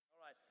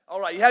All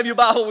right, you have your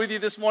Bible with you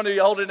this morning.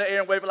 You hold it in the air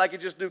and wave it like you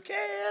just do,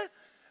 can,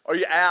 or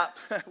your app,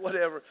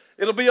 whatever.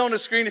 It'll be on the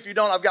screen if you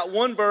don't. I've got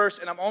one verse,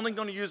 and I'm only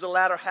going to use the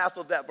latter half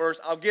of that verse.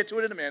 I'll get to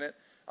it in a minute.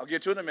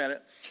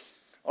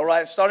 All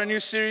right, start a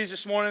new series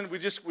this morning.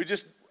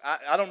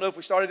 I don't know if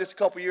we started this a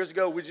couple years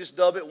ago. We just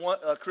dubbed it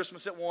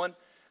Christmas at One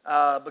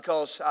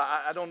because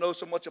I don't know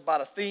so much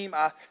about a theme.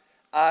 I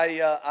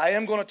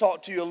am going to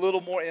talk to you a little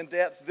more in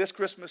depth this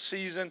Christmas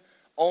season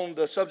on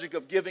the subject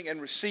of giving and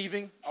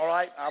receiving. All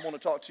right, I want to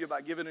talk to you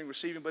about giving and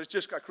receiving, but it's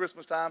just got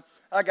Christmas time.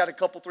 I got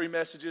three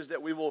messages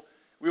that we will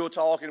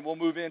talk, and we'll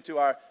move into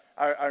our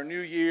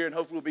new year, and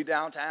hopefully we'll be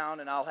downtown,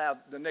 and I'll have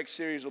the next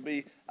series will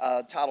be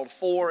titled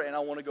For, and I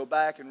want to go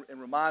back and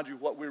remind you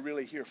what we're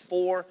really here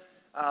for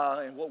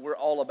and what we're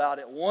all about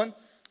at One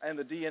and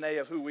the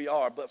DNA of who we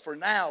are. But for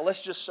now,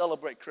 let's just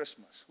celebrate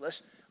Christmas.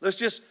 Let's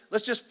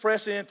just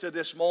press into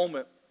this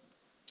moment.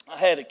 I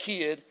had a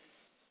kid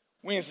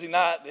Wednesday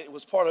night.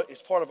 It's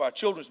part of our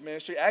children's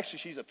ministry. Actually,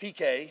 she's a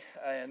PK,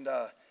 and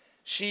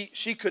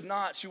she could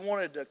not. She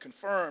wanted to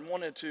confirm,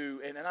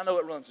 and I know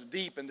it runs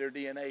deep in their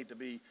DNA to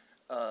be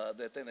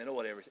that they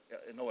know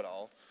it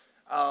all.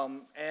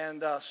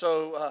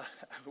 So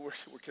we're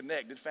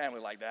connected, family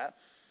like that.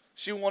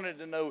 She wanted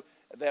to know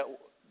that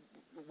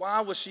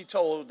why was she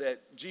told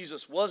that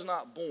Jesus was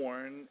not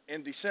born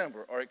in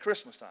December or at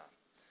Christmas time,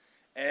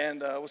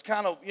 and it was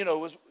kind of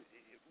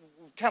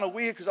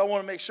weird because I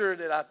want to make sure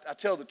that I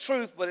tell the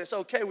truth, but it's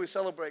okay. We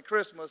celebrate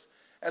Christmas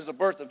as the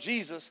birth of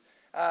Jesus.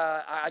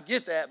 I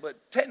get that,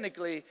 but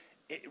technically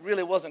it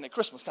really wasn't at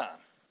Christmas time.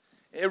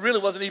 It really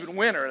wasn't even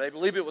winter. They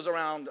believe it was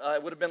around,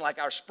 it would have been like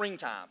our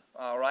springtime,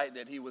 all right,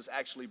 that he was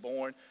actually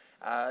born.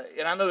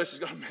 And I know this is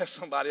going to mess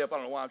somebody up. I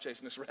don't know why I'm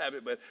chasing this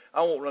rabbit, but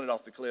I won't run it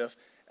off the cliff.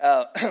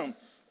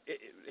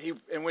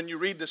 And when you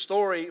read the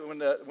story, when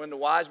the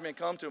wise men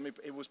come to him,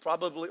 he was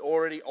probably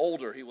already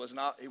older. He was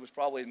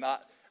probably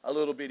not a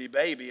little bitty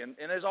baby. And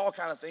there's all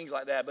kind of things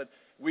like that. But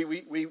we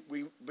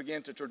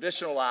begin to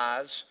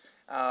traditionalize.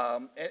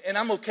 And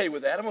I'm okay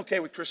with that. I'm okay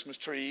with Christmas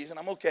trees, and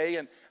I'm okay.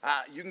 And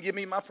you can give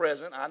me my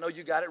present. I know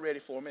you got it ready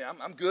for me.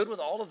 I'm good with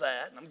all of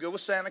that. I'm good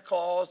with Santa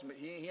Claus.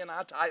 He and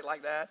I tight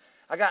like that.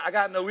 I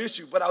got no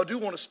issue. But I do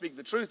want to speak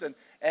the truth.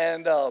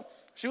 And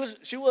she was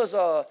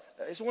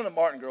it's one of the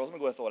Martin girls. Let me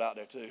go ahead and throw it out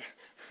there too.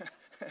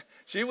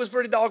 She was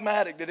pretty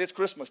dogmatic that it's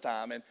Christmas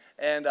time,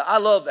 and I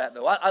love that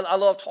though. I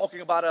love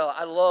talking about it.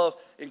 I love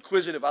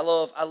inquisitive. I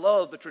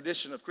love the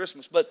tradition of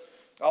Christmas. But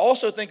I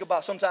also think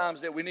about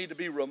sometimes that we need to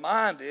be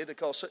reminded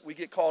because we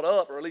get caught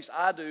up, or at least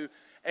I do,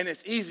 and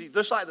it's easy.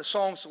 Just like the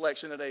song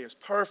selection today is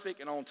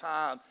perfect and on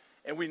time,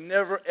 and we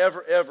never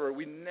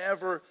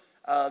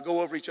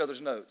go over each other's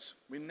notes.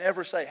 We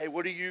never say, "Hey,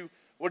 what are you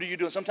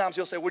doing?" Sometimes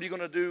he'll say, "What are you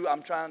going to do?"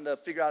 I'm trying to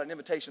figure out an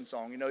invitation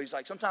song. He's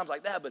like sometimes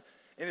like that,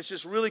 and it's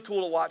just really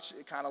cool to watch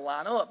it kind of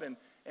line up.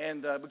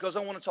 And because I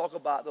want to talk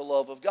about the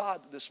love of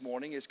God this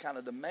morning is kind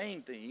of the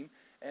main theme.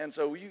 And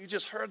so you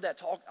just heard that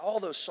talk, all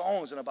those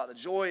songs, and about the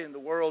joy in the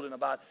world, and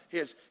about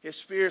his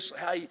fierce,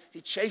 how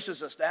he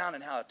chases us down,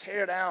 and how to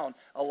tear down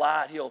a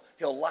light, he'll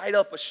light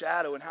up a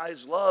shadow, and how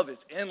his love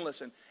is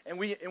endless. And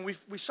we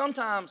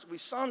sometimes,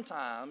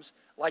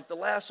 like the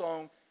last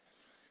song,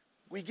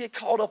 we get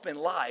caught up in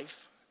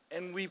life,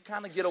 and we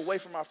kind of get away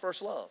from our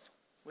first love.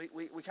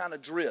 We kind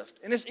of drift.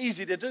 And it's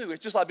easy to do.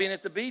 It's just like being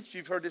at the beach.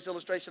 You've heard this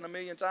illustration a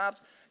million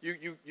times.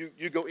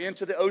 You go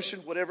into the ocean,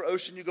 whatever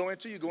ocean you go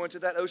into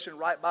that ocean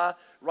right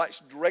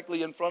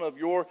directly in front of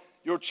your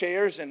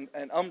chairs and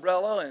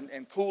umbrella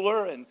and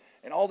cooler and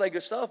all that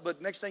good stuff.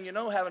 But next thing you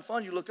know, having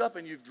fun, you look up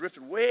and you've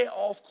drifted way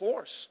off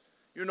course.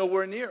 You're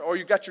nowhere near. Or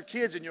you got your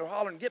kids and you're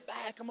hollering, "Get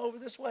back, come over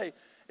this way."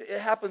 It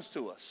happens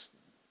to us.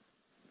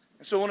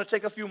 And so I want to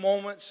take a few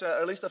moments,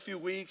 at least a few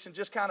weeks, and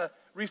just kind of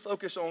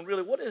refocus on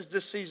really what is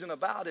this season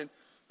about.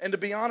 And to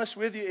be honest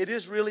with you, it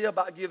is really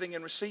about giving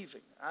and receiving.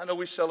 I know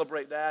we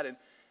celebrate that,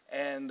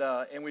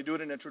 and we do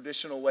it in a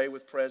traditional way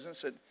with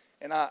presents.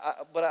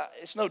 But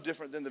it's no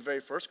different than the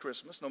very first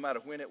Christmas, no matter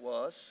when it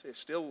was. It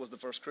still was the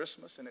first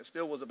Christmas, and it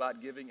still was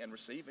about giving and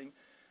receiving.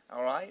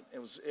 All right,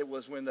 it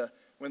was when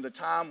the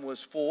time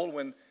was full,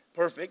 when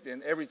perfect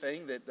and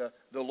everything that the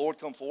Lord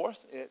come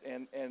forth,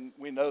 and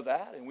we know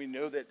that, and we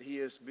know that he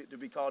is to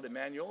be called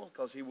Emmanuel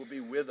because he will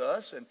be with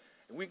us, and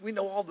we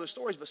know all those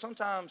stories. But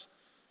sometimes,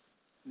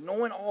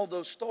 knowing all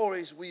those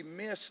stories, we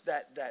miss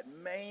that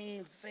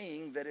main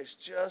thing that is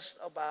just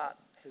about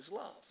his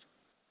love.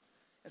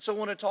 And so I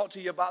want to talk to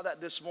you about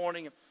that this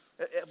morning.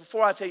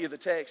 Before I tell you the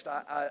text,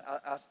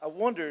 I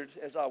wondered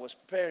as I was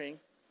preparing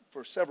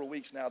for several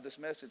weeks now this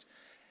message.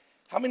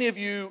 How many of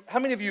you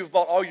have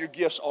bought all your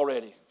gifts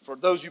already? For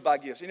those you buy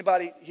gifts.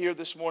 Anybody here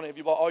this morning, have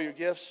you bought all your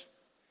gifts?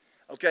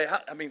 Okay,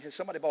 has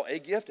somebody bought a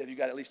gift? Have you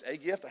got at least a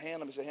gift? A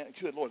hand? Let me say hand.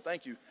 Good Lord,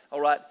 thank you. All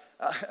right.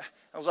 I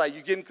was like,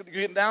 you're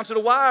getting down to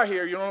the wire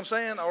here, you know what I'm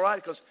saying? All right,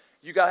 because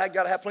you got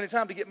to have plenty of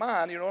time to get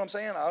mine, you know what I'm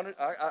saying?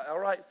 All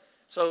right.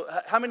 So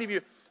how many of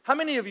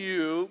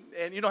you,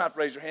 and you don't have to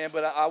raise your hand,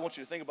 but I want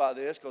you to think about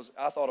this because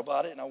I thought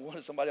about it and I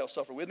wanted somebody else to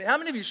suffer with me. How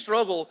many of you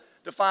struggle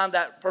to find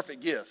that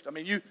perfect gift? I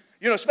mean, you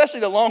know, especially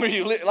the longer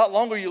you live,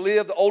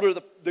 the older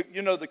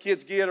the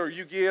kids get or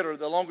you get, or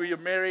the longer you're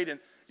married, and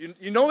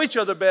you know each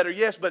other better,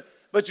 yes,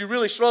 but you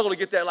really struggle to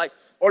get that, like,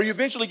 or you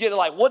eventually get to,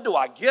 like, what do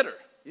I get her?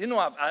 You know,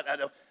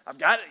 I've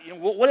got it. You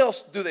know, what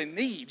else do they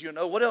need? You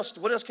know, what else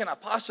can I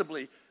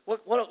possibly,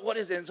 what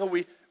is it? And so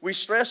we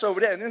stress over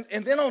that.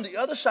 And then on the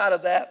other side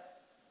of that,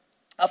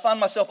 I find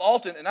myself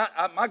often, and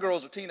my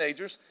girls are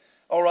teenagers,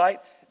 all right,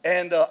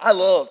 and I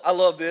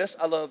love this.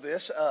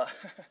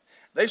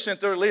 They've sent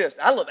their list.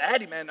 I love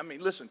Addie, man. I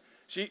mean, listen,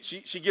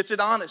 she gets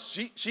it honest.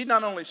 She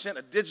not only sent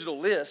a digital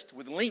list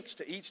with links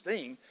to each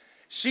thing,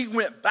 she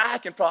went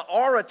back and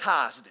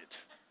prioritized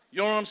it. You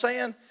know what I'm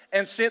saying?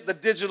 And sent the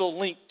digital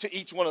link to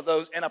each one of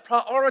those in a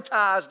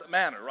prioritized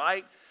manner,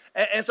 right?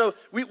 And so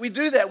we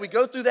do that. We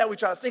go through that. We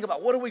try to think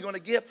about what are we going to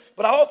get.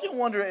 But I often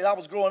wonder, as I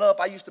was growing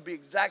up, I used to be the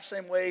exact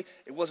same way.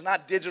 It was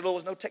not digital. It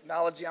was no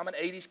technology. I'm an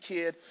 80s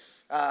kid,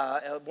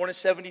 born in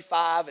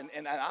 75.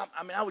 And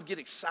I would get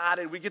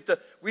excited. We'd get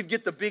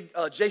the big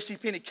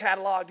JCPenney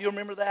catalog. Do you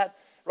remember that?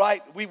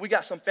 Right? We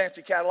got some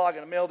fancy catalog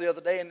in the mail the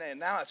other day, and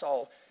now it's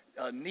all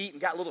neat and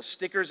got little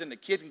stickers, and the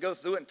kid can go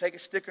through it and take a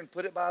sticker and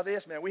put it by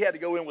this. Man, we had to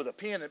go in with a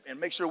pen and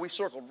make sure we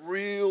circled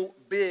real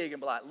big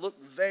and be like, look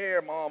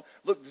there, Mom,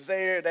 look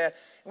there, Dad.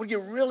 And we'd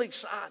get really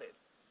excited.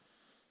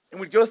 And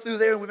we'd go through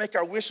there and we'd make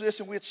our wish list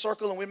and we'd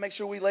circle and we'd make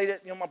sure we laid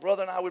it, you know, my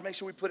brother and I would make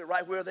sure we put it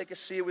right where they could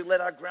see it. We'd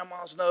let our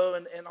grandmas know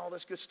and all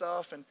this good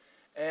stuff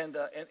and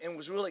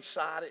was really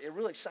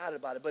excited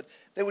about it. But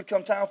there would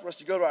come time for us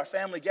to go to our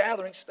family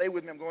gatherings. Stay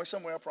with me, I'm going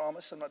somewhere, I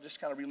promise. I'm not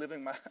just kind of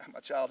reliving my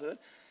childhood.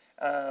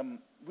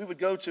 We would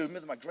go to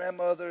my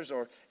grandmother's,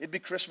 or it'd be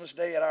Christmas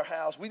Day at our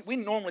house. We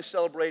normally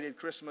celebrated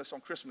Christmas on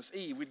Christmas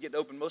Eve. We'd get to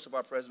open most of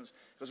our presents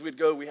because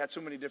we had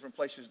so many different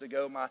places to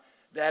go. My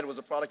dad was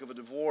a product of a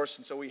divorce,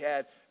 and so we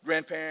had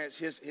grandparents,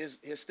 his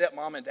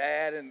stepmom and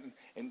dad, and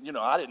you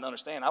know, I didn't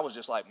understand. I was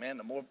just like, man,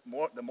 the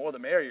more the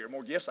merrier,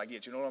 more gifts I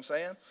get, you know what I'm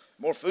saying?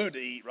 More food to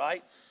eat,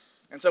 right?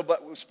 And so,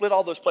 but we split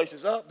all those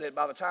places up that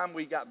by the time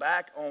we got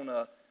back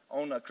on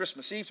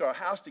Christmas Eve to our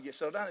house to get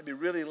settled down, it'd be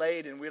really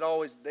late, and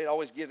they'd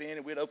always give in,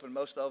 and we'd open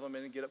most of them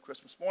and then get up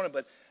Christmas morning.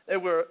 But there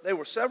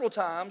were several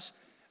times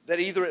that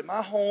either at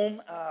my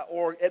home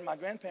or at my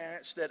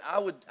grandparents that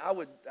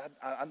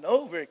I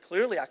know very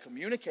clearly I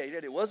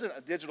communicated. It wasn't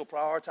a digital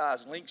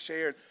prioritized link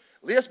shared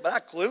list, but I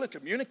clearly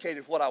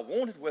communicated what I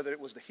wanted, whether it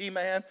was the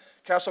He-Man,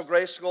 Castle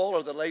Grayskull,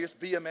 or the latest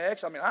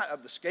BMX. I mean,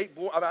 the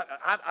skateboard.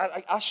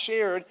 I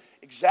shared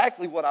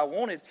exactly what I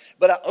wanted,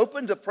 but I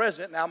opened a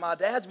present. Now, my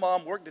dad's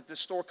mom worked at this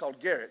store called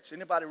Garrett's.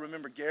 Anybody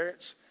remember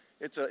Garrett's?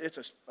 It's a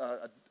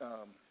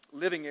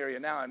living area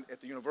now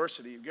at the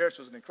university. Garrett's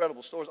was an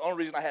incredible store. It's the only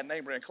reason I had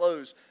name brand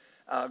clothes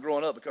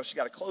growing up, because she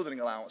got a clothing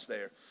allowance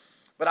there.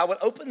 But I would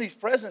open these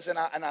presents, and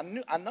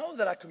I know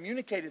that I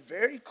communicated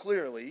very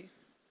clearly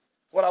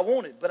what I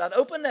wanted. But I'd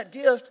open that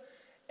gift,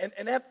 and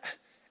that,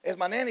 as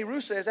my Nanny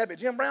Ruth says, that'd be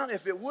Jim Brown,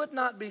 if it would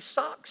not be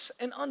socks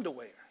and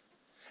underwear.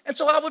 And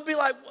so I would be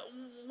like,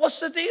 what's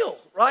the deal,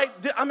 right?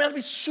 I mean,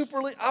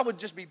 I would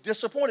just be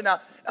disappointed. Now,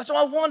 that's what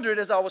I wondered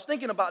as I was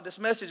thinking about this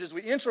message as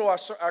we intro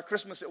our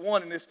Christmas at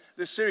One in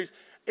this series.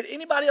 Did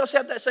anybody else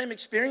have that same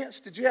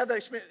experience? Did you have that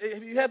experience?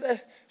 Have you had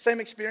that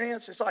same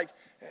experience? It's like,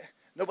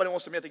 nobody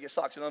wants to admit they get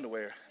socks and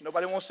underwear.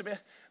 Nobody wants to admit.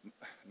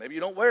 Maybe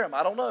you don't wear them.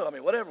 I don't know. I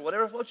mean,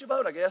 whatever floats your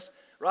boat, I guess,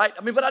 right?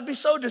 I mean, but I'd be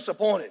so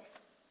disappointed.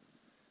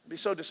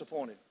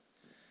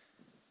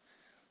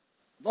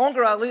 The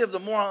longer I live, the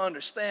more I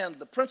understand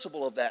the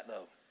principle of that,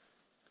 though.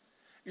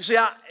 You see,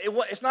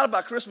 it's not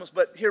about Christmas,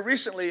 but here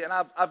recently, and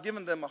I've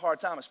given them a hard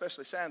time,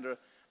 especially Sandra,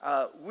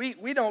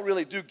 we don't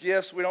really do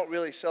gifts. We don't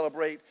really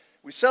celebrate.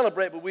 We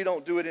celebrate, but we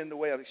don't do it in the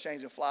way of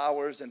exchanging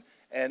flowers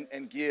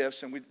and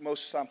gifts, and we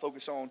most of the time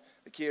focus on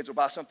the kids or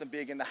buy something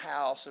big in the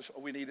house,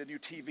 or we need a new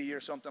TV or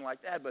something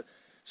like that. But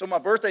so my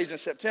birthday's in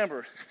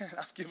September, and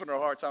I've given her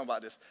a hard time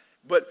about this,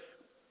 but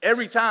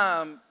every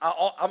time,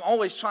 I'm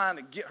always trying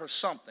to get her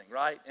something,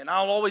 right? And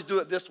I'll always do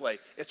it this way.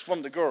 It's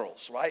from the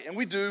girls, right? And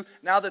we do,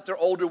 now that they're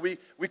older, we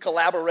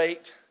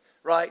collaborate,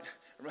 right?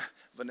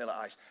 Vanilla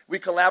Ice. We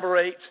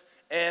collaborate,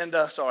 and,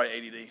 sorry,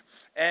 ADD.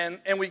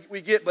 And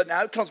we get, but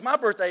now it comes my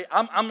birthday,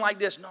 I'm like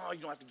this, no, you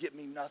don't have to get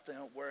me nothing,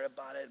 don't worry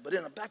about it. But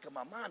in the back of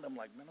my mind, I'm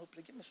like, man, hope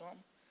they give me something.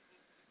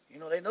 You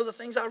know, they know the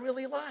things I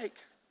really like.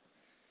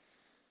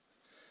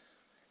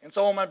 And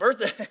so on my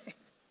birthday,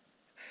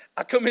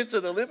 I come into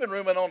the living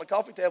room, and on the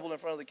coffee table in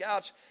front of the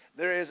couch,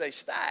 there is a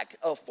stack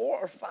of 4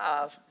 or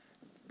 5,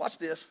 watch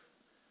this,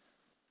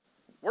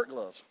 work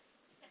gloves.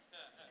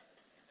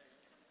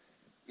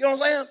 You know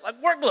what I'm saying?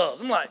 Like work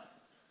gloves. I'm like,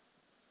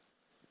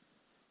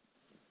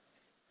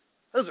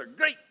 those are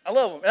great. I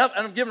love them.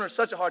 And I'm giving her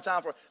such a hard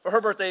time for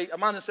her birthday.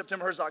 Mine's in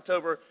September, hers is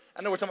October.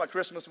 I know we're talking about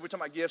Christmas, we're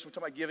talking about gifts, we're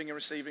talking about giving and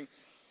receiving.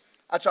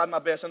 I tried my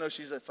best. I know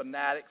she's a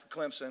fanatic for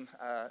Clemson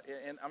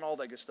and all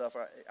that good stuff.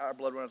 Our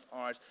blood runs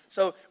orange.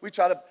 So we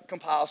try to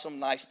compile some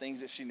nice things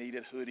that she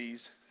needed,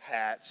 hoodies,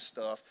 hats,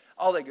 stuff,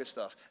 all that good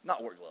stuff.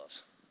 Not work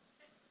gloves.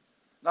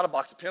 Not a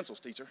box of pencils,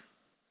 teacher.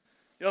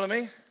 You know what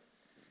I mean?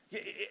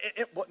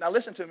 Now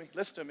listen to me,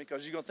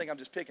 because you're going to think I'm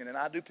just picking, and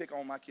I do pick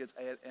on my kids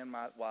and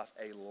my wife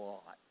a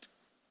lot.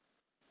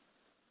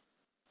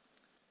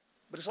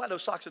 But it's like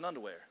those socks and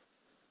underwear.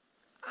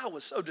 I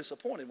was so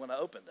disappointed when I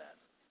opened that.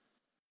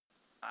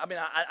 I mean,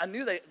 I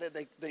knew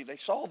they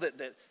saw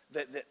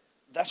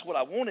that's what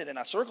I wanted, and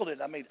I circled it.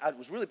 I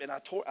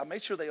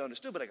made sure they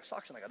understood, but I got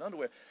socks and I got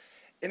underwear.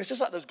 And it's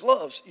just like those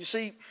gloves. You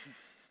see,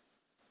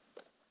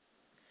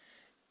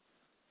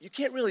 you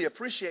can't really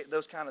appreciate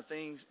those kind of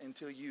things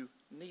until you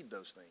need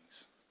those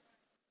things.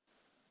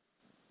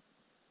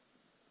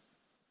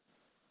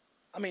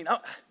 I mean,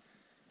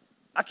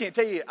 I can't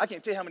tell you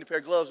how many pair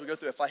of gloves we go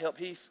through if I help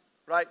Heath,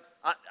 right?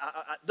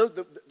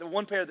 The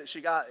one pair that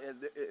she got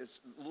is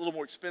a little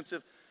more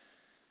expensive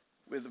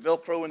with the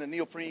Velcro and the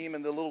neoprene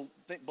and the little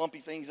bumpy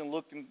things and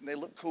they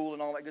look cool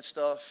and all that good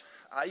stuff.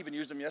 I even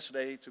used them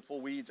yesterday to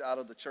pull weeds out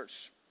of the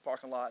church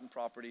parking lot and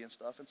property and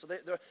stuff. And so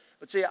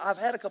but see, I've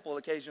had a couple of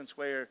occasions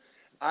where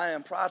I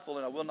am prideful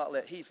and I will not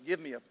let Heath give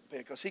me a pair,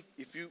 because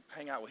if you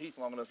hang out with Heath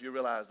long enough, you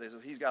realize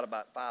he's got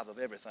about 5 of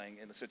everything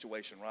in the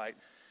situation, right?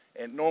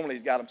 And normally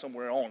he's got them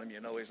somewhere on him, you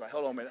know. He's like,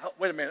 hold on a minute,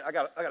 wait a minute, I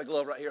got a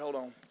glove right here, hold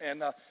on.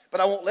 And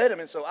but I won't let him.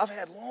 And so I've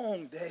had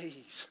long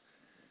days.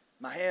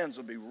 My hands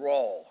will be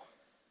raw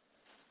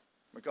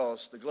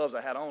because the gloves I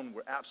had on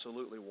were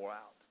absolutely wore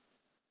out.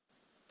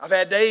 I've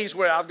had days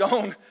where I've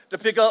gone to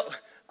pick up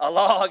a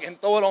log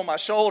and throw it on my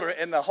shoulder,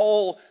 and the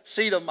whole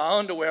seat of my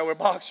underwear were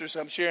boxers.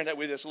 I'm sharing that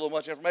with you. It's a little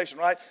much information,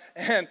 right?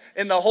 And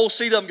the whole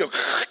seat of them go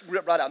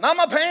rip right out. Not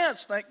my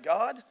pants, thank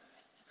God.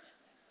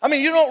 I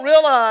mean, you don't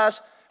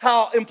realize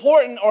how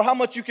important or how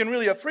much you can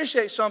really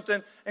appreciate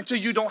something until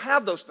you don't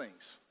have those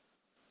things.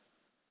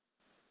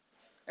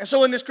 And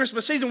so in this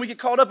Christmas season, we get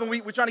caught up and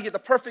we're trying to get the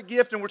perfect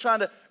gift, and we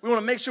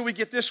want to make sure we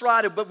get this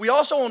right. But we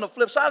also, on the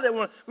flip side of that, we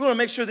want to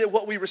make sure that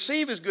what we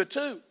receive is good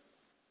too.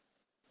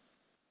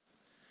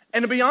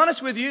 And to be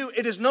honest with you,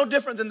 it is no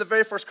different than the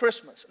very first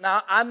Christmas.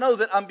 Now, I know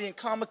that I'm being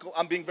comical.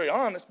 I'm being very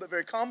honest, but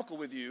very comical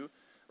with you,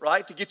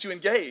 right, to get you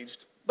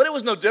engaged. But it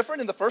was no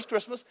different in the first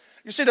Christmas.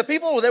 You see, the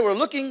people, they were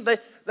looking for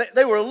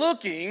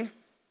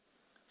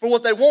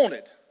what they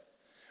wanted.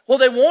 What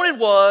they wanted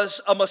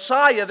was a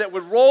Messiah that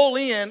would roll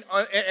in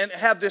and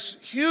have this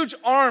huge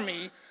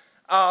army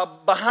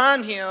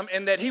behind him,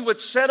 and that he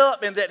would set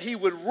up and that he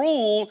would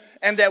rule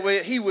and that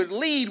he would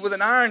lead with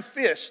an iron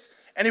fist.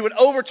 And he would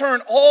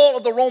overturn all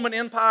of the Roman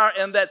Empire,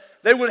 and that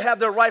they would have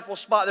their rightful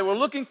spot. They were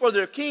looking for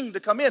their king to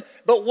come in.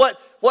 But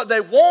what they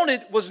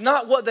wanted was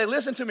not what they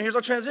listened to me. Here's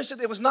our transition.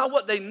 It was not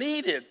what they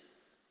needed.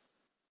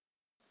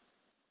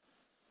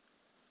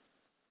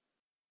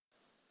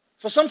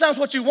 So sometimes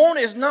what you want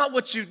is not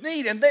what you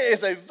need. And there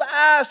is a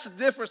vast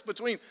difference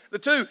between the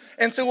two.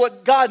 And so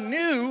what God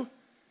knew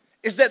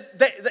is that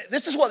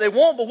this is what they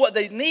want, but what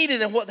they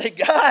needed and what they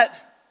got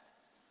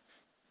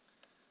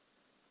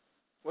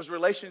was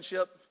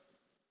relationship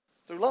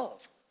through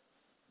love,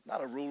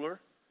 not a ruler,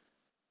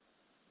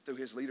 through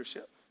his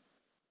leadership.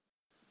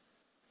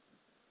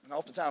 And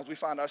oftentimes we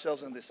find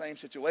ourselves in the same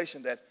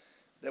situation that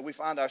we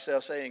find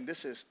ourselves saying,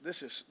 this is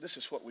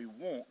what we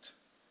want,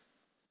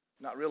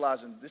 not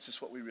realizing this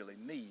is what we really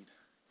need.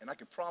 And I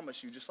can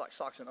promise you, just like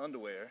socks and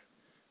underwear,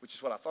 which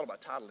is what I thought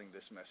about titling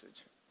this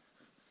message,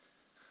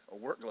 or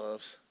work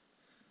gloves,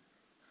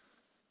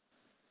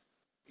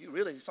 you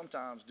really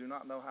sometimes do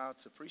not know how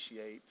to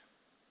appreciate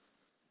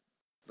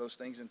those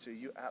things until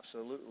you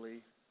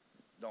absolutely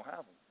don't have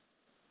them.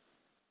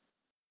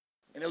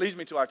 And it leads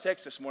me to our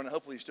text this morning.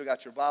 Hopefully you still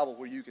got your Bible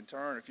where you can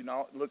turn. If you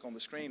not, look on the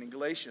screen in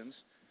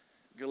Galatians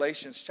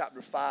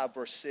chapter 5,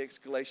 verse 6.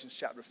 Galatians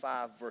chapter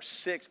 5, verse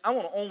 6. I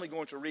want to only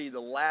going to read the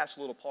last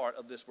little part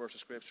of this verse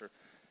of Scripture.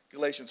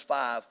 Galatians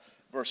 5,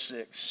 verse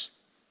 6.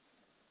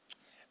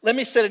 Let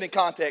me set it in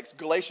context.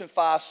 Galatians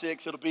 5,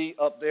 6. It'll be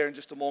up there in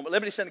just a moment.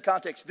 Let me set it in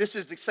context.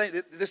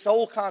 This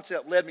whole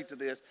concept led me to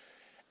this.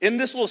 In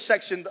this little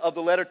section of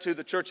the letter to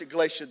the church at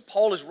Galatia,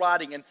 Paul is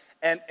writing,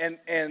 and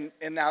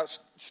now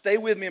stay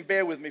with me and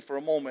bear with me for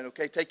a moment,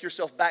 okay? Take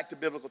yourself back to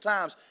biblical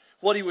times.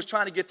 What he was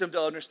trying to get them to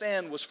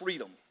understand was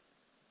freedom.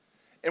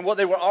 And what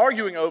they were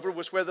arguing over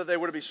was whether they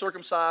were to be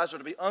circumcised or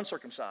to be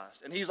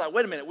uncircumcised. And he's like,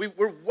 wait a minute,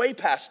 we're way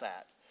past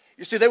that.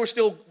 You see, they were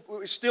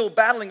still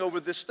battling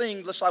over this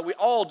thing, just like we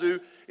all do.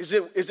 Is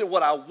it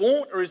what I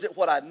want or is it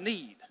what I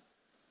need?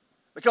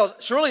 Because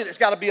surely it's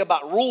got to be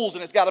about rules,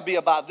 and it's got to be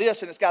about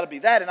this, and it's got to be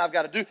that, and I've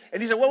got to do.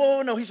 And he said,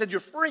 whoa, no. He said, you're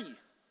free.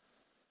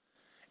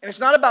 And it's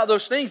not about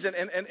those things, and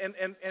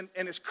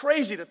it's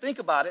crazy to think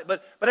about it,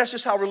 but that's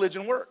just how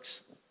religion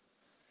works.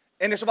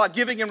 And it's about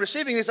giving and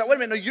receiving. He's like, wait a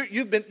minute, no,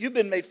 you've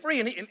been made free.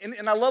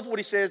 And I love what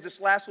he says,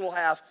 this last little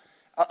half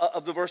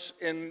of the verse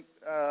in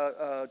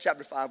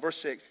chapter 5, verse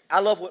 6. I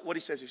love what he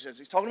says.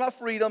 He's talking about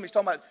freedom. He's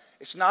talking about,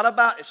 it's not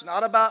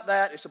about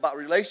that. It's about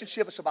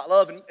relationship. It's about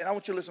love. And I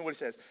want you to listen to what he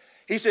says.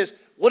 He says,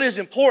 what is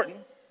important,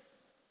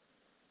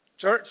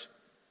 church,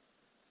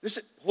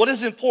 what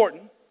is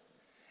important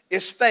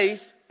is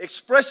faith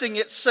expressing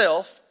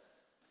itself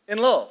in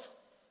love.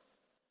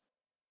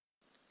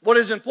 What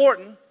is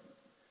important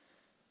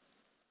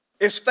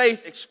is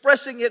faith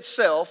expressing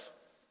itself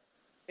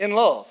in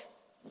love.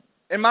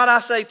 And might I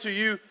say to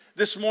you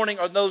this morning,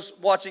 or those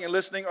watching and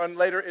listening, or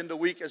later in the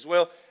week as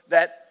well,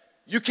 that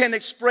you can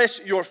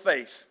express your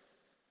faith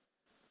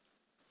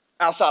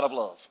outside of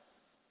love.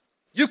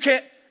 You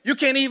can't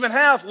even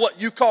have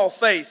what you call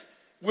faith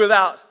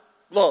without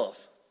love.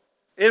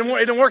 It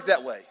didn't work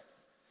that way.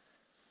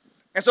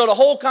 And so the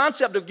whole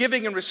concept of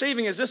giving and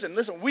receiving is this. And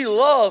listen, we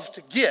love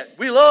to get.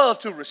 We love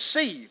to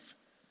receive.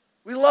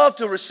 We love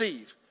to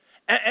receive.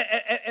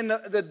 And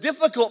the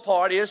difficult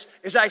part is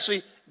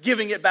actually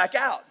giving it back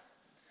out.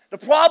 The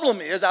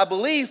problem is, I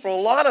believe, for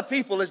a lot of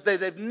people is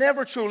they've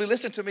never truly,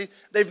 listen to me,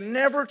 they've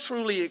never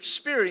truly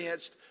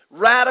experienced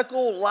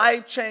radical,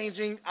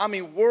 life-changing,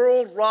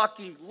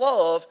 world-rocking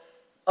love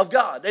of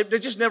God.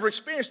 They've just never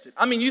experienced it.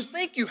 You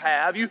think you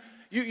have.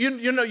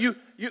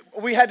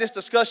 We had this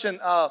discussion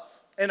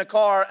in a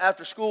car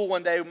after school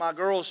one day with my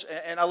girls,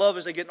 and I love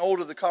as they're getting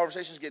older, the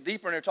conversations get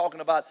deeper, and they're talking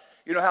about,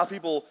 how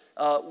people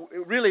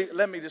really,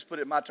 let me just put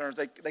it in my terms,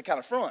 they kind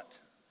of front.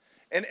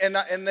 And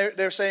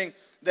they're saying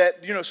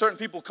that, certain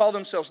people call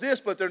themselves this,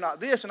 but they're not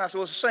this. And I said,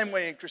 well, it's the same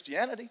way in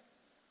Christianity.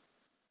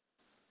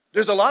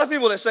 There's a lot of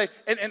people that say,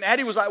 and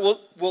Addie was like,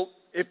 well,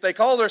 if they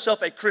call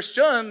themselves a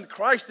Christian,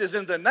 Christ is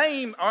in the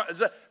name.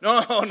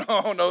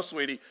 No,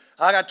 sweetie.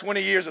 I got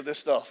 20 years of this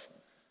stuff,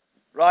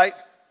 right?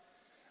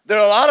 There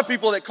are a lot of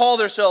people that call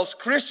themselves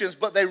Christians,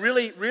 but they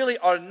really, really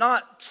are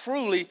not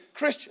truly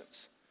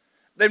Christians.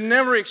 They've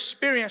never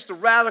experienced the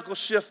radical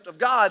shift of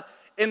God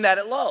in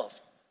that love.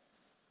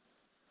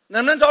 Now,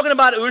 I'm not talking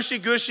about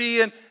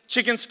ushy-gushy and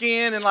chicken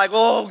skin and like,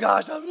 oh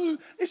gosh,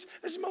 this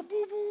is my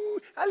boo-boo,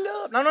 I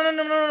love.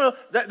 No.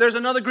 There's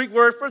another Greek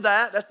word for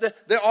that.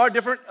 There are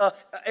different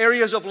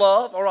areas of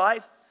love, all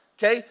right?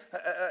 Okay?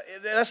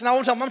 That's not what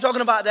I'm talking about. I'm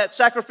talking about that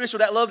sacrificial,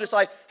 that love that's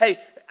like, hey,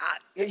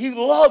 he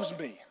loves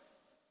me.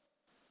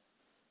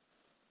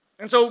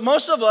 And so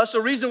most of us,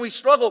 the reason we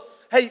struggle,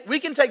 hey, we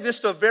can take this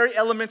to a very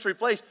elementary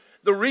place.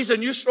 The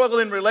reason you struggle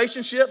in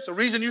relationships, the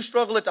reason you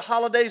struggle at the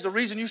holidays, the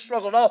reason you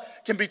struggle at all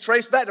can be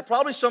traced back to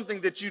probably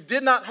something that you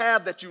did not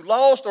have, that you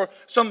lost, or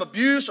some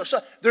abuse, or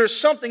there's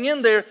something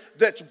in there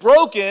that's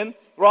broken,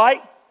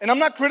 right? And I'm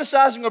not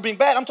criticizing or being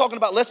bad. I'm talking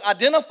about let's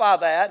identify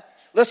that,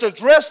 let's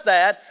address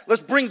that,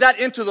 let's bring that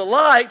into the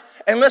light,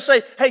 and let's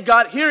say, hey,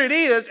 God, here it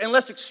is, and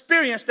let's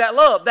experience that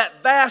love,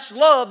 that vast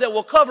love that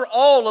will cover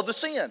all of the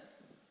sin.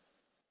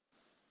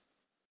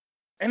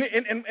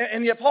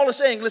 And yet Paul is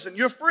saying, listen,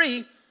 you're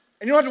free,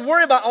 and you don't have to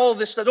worry about all of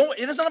this stuff.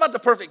 It is not about the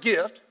perfect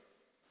gift.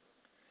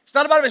 It's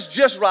not about if it's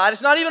just right.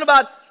 It's not even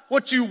about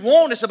what you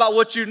want. It's about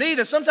what you need.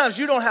 And sometimes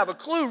you don't have a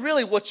clue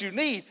really what you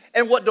need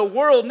and what the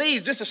world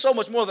needs. This is so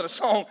much more than a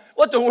song.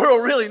 What the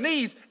world really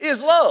needs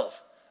is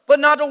love, but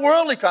not the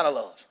worldly kind of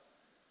love.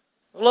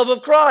 The love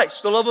of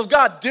Christ, the love of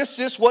God. This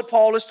is what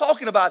Paul is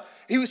talking about.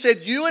 He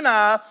said, you and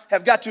I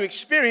have got to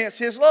experience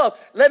his love.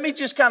 Let me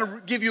just kind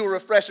of give you a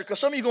refresher, because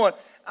some of you are going,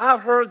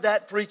 I've heard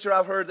that, preacher,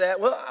 I've heard that.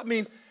 Well,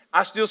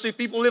 I still see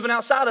people living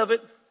outside of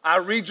it. I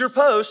read your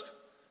post,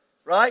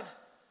 right?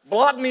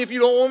 Block me if you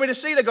don't want me to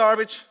see the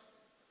garbage.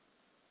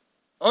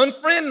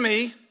 Unfriend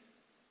me.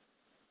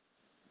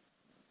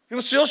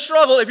 People still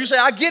struggle. If you say,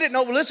 I get it.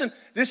 No, but listen,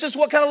 this is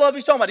what kind of love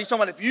he's talking about. He's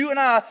talking about if you and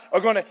I are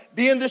going to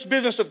be in this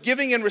business of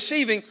giving and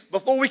receiving,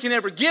 before we can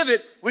ever give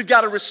it, we've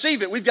got to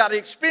receive it. We've got to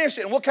experience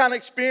it. And what kind of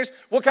experience,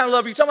 what kind of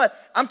love are you talking about?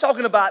 I'm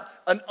talking about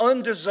an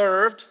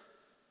undeserved,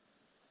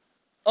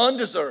 an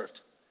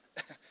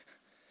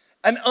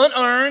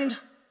unearned,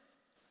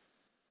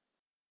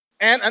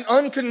 and an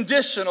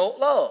unconditional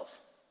love.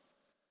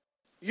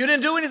 You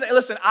didn't do anything.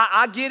 Listen,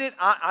 I get it.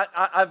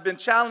 I've been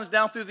challenged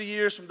down through the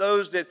years from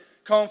those that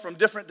come from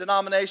different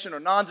denomination or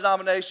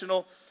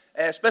non-denominational,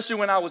 especially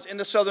when I was in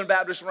the Southern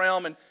Baptist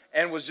realm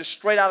and was just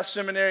straight out of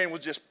seminary and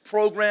was just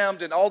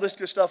programmed and all this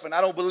good stuff. And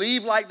I don't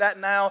believe like that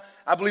now.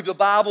 I believe the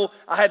Bible.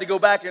 I had to go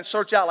back and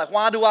search out, like,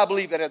 why do I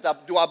believe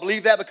that? Do I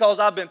believe that because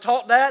I've been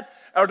taught that?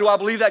 Or do I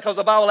believe that because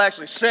the Bible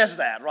actually says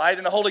that, right?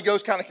 And the Holy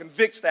Ghost kind of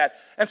convicts that.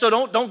 And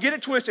so don't get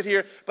it twisted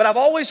here. But I've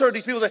always heard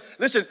these people say,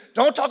 listen,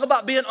 don't talk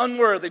about being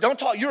unworthy. Don't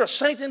talk, you're a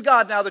saint in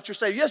God now that you're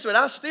saved. Yes, but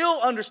I still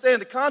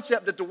understand the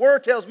concept that the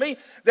Word tells me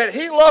that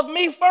He loved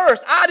me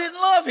first. I didn't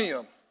love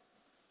Him.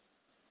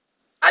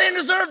 I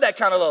didn't deserve that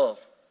kind of love.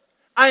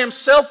 I am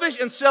selfish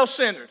and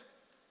self-centered.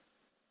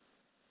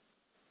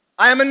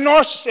 I am a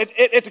narcissist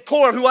at the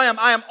core of who I am.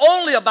 I am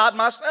only about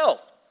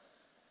myself.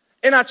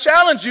 And I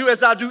challenge you,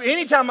 as I do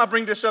anytime I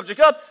bring this subject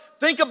up,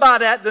 think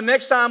about that the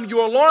next time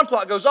your alarm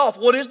clock goes off.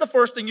 What is the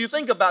first thing you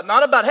think about?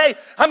 Not about, hey,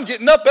 I'm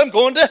getting up, I'm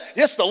going to,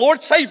 yes, the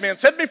Lord saved me and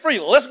set me free.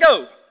 Let's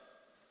go.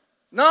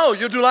 No,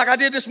 you'll do like I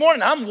did this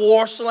morning. I'm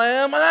war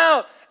slamming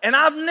out. And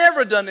I've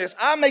never done this.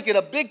 I make it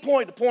a big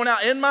point to point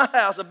out in my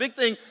house, a big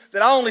thing,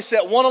 that I only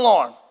set one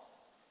alarm.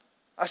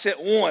 I set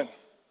one.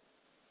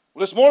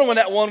 Well, this morning when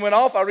that one went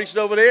off, I reached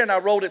over there and I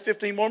rolled it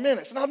 15 more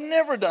minutes. And I've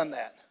never done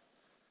that.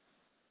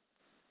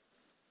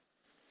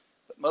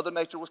 Mother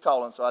Nature was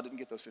calling, so I didn't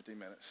get those 15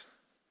 minutes.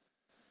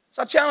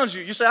 So I challenge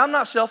you. You say, I'm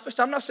not selfish.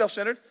 I'm not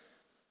self-centered.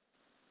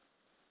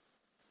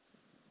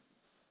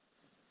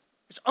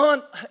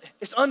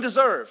 It's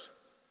undeserved.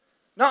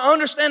 Now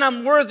understand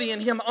I'm worthy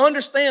in him.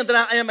 Understand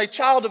that I am a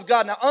child of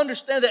God. Now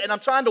understand that, and I'm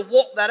trying to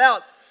walk that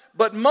out.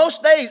 But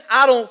most days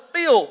I don't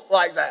feel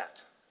like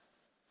that.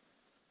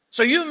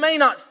 So you may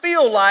not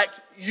feel like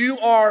you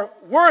are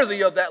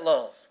worthy of that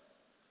love.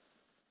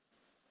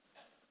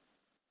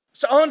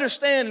 So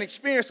understand and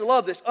experience the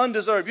love that's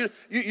undeserved.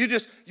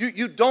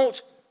 You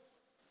don't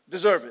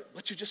deserve it,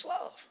 but you just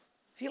love.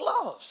 He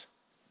loves.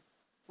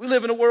 We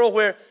live in a world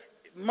where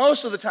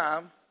most of the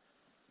time,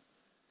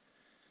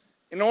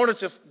 in order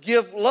to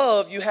give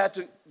love, you had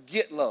to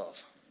get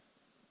love.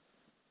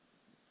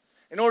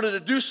 In order to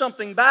do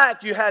something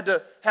back, you had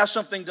to have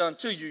something done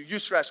to you. You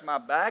scratch my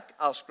back,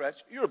 I'll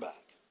scratch your back.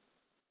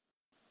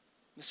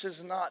 This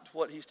is not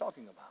what he's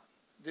talking about.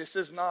 This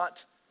is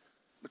not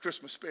the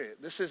Christmas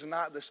spirit. This is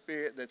not the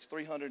spirit that's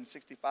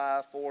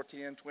 365, 4,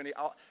 10, 20.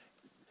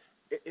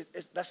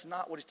 That's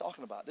not what he's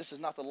talking about. This is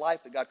not the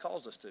life that God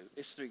calls us to.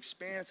 It's to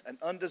experience an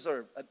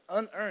undeserved, an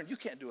unearned. You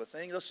can't do a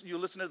thing. You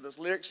listen to those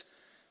lyrics.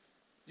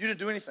 You didn't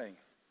do anything.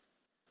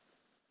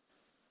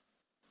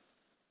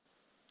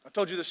 I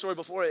told you this story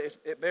before.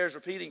 It bears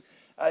repeating.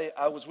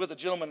 I was with a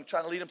gentleman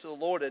trying to lead him to the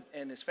Lord,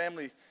 and his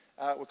family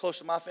were close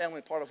to my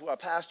family, part of who I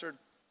pastored.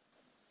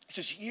 This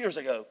is years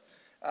ago.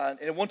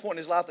 And at one point in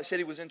his life, they said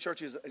he was in church.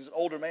 He was an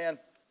older man.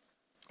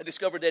 I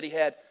discovered that he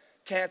had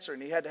cancer,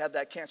 and he had to have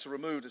that cancer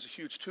removed. It's a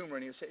huge tumor,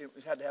 and he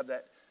had to have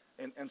that.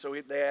 And so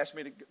they asked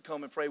me to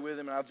come and pray with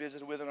him, and I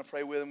visited with him and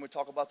prayed with him. We'd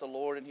talk about the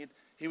Lord, and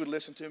he would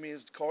listen to me.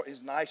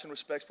 He's nice and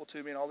respectful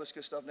to me and all this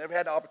good stuff. Never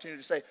had the opportunity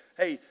to say,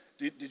 hey,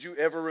 did you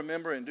ever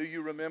remember, and do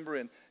you remember,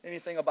 and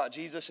anything about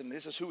Jesus, and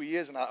this is who he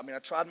is. And I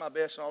tried my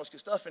best and all this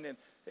good stuff. And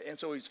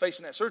so he's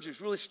facing that surgery. He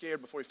was really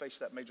scared before he faced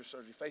that major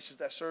surgery. He faces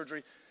that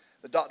surgery.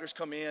 The doctors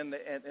come in,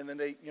 and then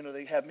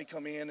they have me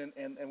come in,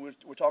 and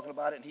we're talking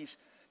about it, and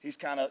he's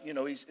kind of,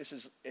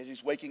 as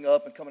he's waking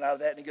up and coming out of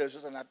that, and he goes,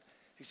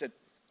 he said,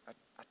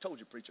 I told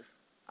you, preacher,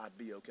 I'd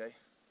be okay.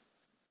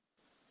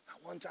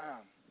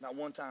 Not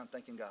one time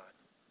thanking God.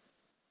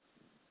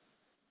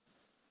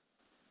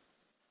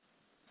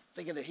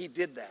 Thinking that he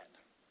did that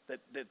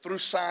through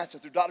science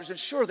and through doctors, and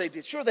sure they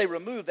did, sure they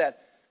removed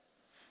that.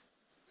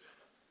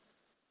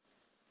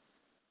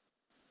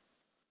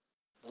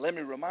 But let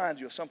me remind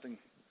you of something.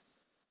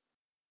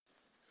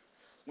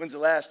 When's the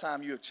last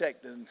time you have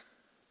checked? And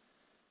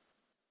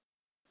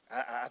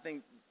I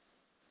think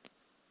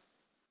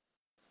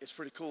it's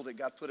pretty cool that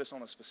God put us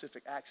on a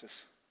specific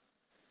axis.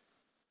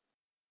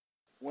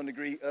 1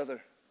 degree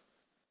other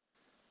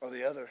or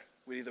the other,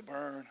 we'd either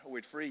burn or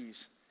we'd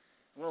freeze.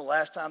 When was the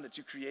last time that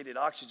you created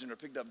oxygen or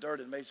picked up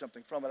dirt and made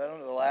something from it? I don't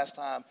know the last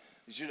time.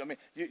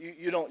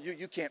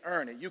 You can't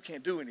earn it. You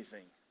can't do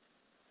anything.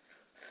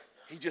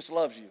 He just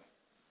loves you.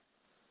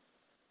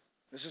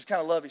 This is the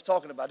kind of love he's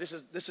talking about. This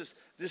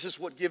is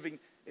what giving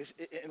is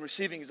and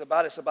receiving is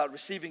about. It's about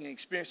receiving and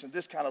experiencing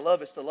this kind of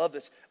love. It's the love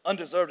that's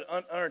undeserved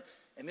and unearned,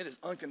 and it is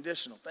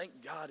unconditional.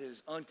 Thank God it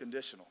is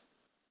unconditional.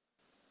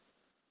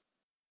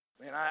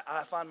 Man,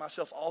 I find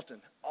myself often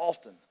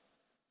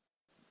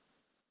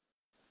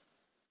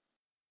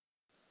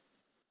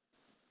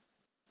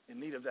in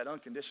need of that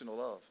unconditional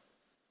love.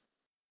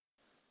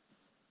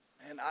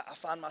 And I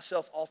find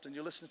myself often,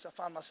 you're listening to, I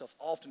find myself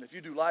often, if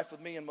you do life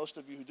with me, and most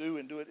of you who do,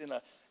 and do it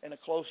in a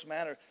close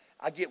manner,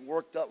 I get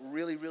worked up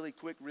really, really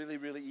quick, really,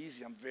 really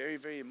easy. I'm very,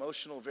 very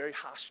emotional, very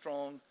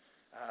high-strung.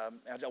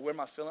 I wear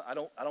my feeling. I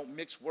don't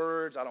mix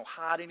words. I don't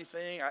hide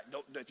anything.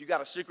 If you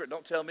got a secret,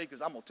 don't tell me,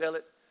 because I'm going to tell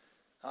it.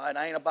 And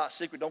I ain't about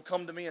secret. Don't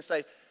come to me and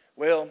say,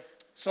 well,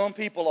 some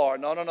people are.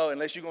 No.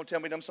 Unless you're going to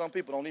tell me them some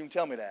people, don't even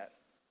tell me that.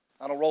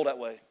 I don't roll that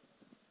way.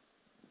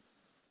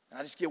 And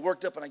I just get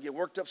worked up, and I get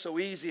worked up so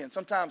easy. And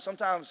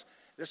sometimes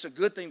it's a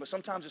good thing, but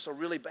sometimes it's a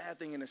really bad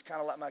thing, and it's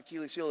kind of like my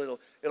Achilles heel.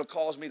 It'll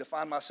cause me to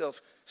find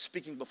myself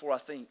speaking before I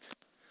think,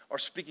 or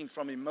speaking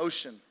from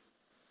emotion.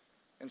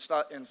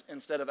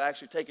 Instead of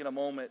actually taking a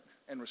moment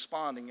and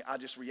responding, I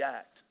just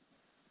react.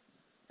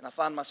 And I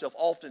find myself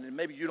often, and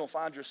maybe you don't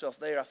find yourself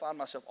there, I find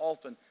myself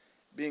often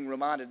being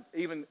reminded,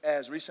 even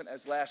as recent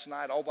as last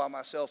night, all by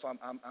myself,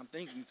 I'm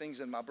thinking things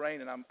in my brain,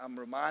 and I'm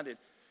reminded,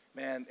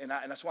 man, and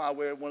that's why I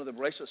wear one of the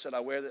bracelets that I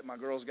wear that my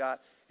girls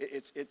got.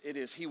 It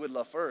is he would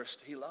love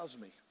first. He loves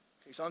me.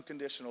 He's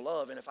unconditional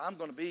love. And if I'm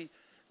going to be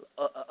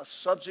a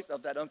subject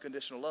of that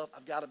unconditional love,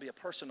 I've got to be a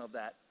person of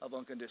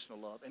unconditional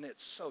love. And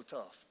it's so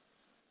tough.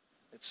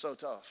 It's so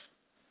tough.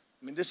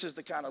 I mean, this is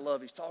the kind of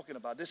love he's talking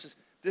about. This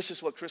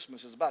is what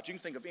Christmas is about. You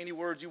can think of any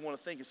words you want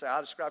to think and say,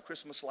 I describe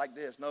Christmas like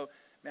this. No,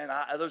 man,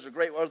 those are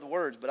great other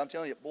words, but I'm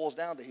telling you, it boils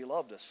down to he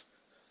loved us.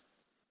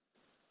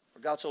 For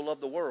God so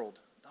loved the world.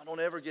 Now, don't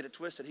ever get it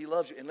twisted. He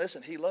loves you. And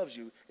listen, he loves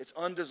you. It's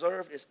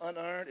undeserved. It's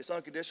unearned. It's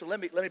unconditional. Let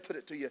me put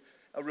it to you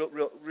a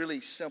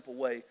really simple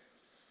way.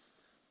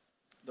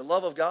 The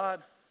love of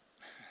God,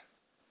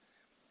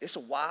 it's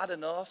wide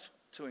enough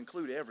to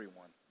include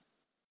everyone.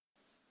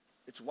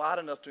 It's wide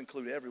enough to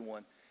include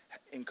everyone,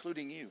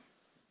 including you.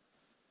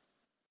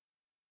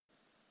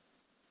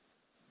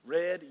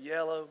 Red,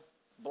 yellow,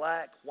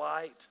 black,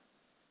 white,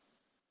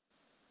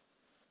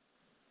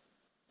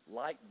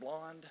 light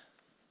blonde,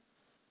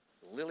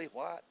 lily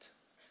white,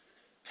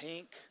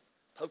 pink,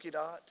 polka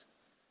dot.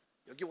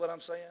 You get what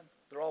I'm saying?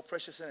 They're all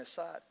precious in his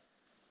sight.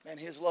 Man,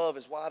 his love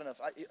is wide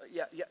enough.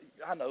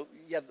 I know.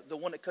 Yeah, the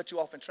one that cut you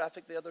off in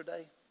traffic the other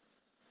day.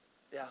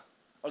 Yeah.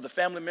 Or the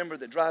family member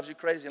that drives you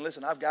crazy. And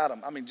listen, I've got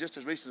them. I mean, just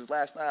as recent as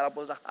last night,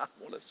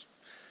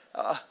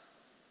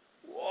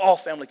 all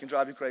family can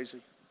drive you crazy.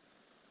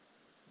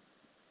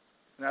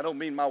 And I don't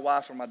mean my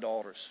wife or my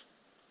daughters.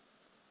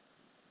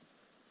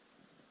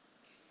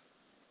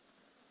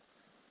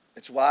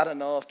 It's wide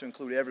enough to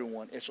include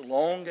everyone. It's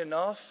long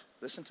enough,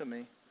 listen to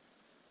me,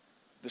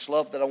 this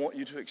love that I want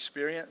you to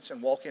experience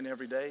and walk in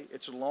every day,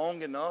 it's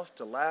long enough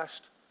to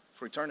last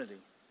for eternity.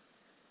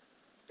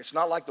 It's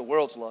not like the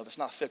world's love. It's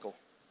not fickle.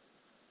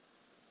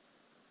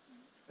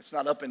 It's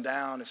not up and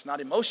down. It's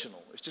not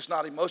emotional. It's just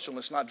not emotional.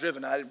 It's not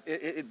driven.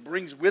 It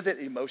brings with it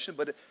emotion,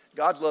 but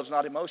God's love's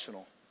not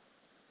emotional.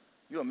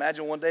 You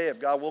imagine one day if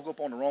God woke up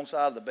on the wrong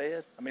side of the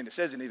bed? I mean, it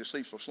says he neither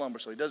sleeps nor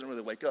slumbers, so he doesn't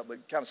really wake up,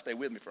 but kind of stay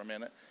with me for a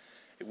minute.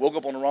 He woke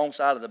up on the wrong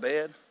side of the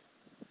bed,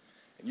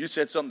 and you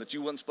said something that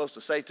you wasn't supposed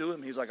to say to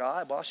him. He's like, all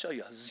right, well, I'll show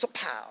you.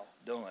 Zapow,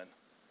 done.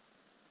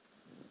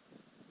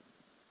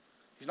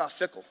 He's not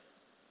fickle.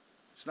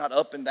 He's not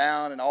up and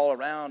down and all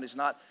around. He's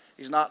not,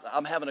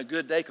 I'm having a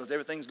good day because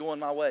everything's going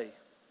my way.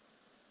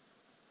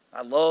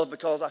 I love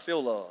because I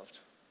feel loved.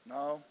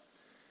 No.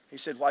 He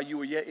said, while you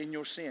were yet in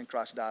your sin,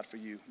 Christ died for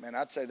you. Man,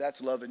 I'd say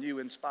that's loving you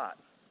in spite.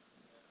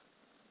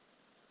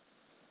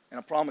 And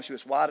I promise you,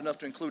 it's wide enough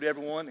to include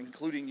everyone,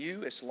 including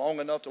you. It's long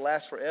enough to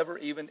last forever,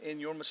 even in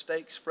your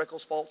mistakes,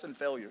 freckles, faults, and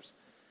failures.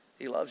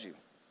 He loves you.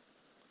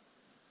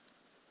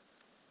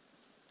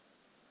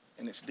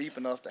 And it's deep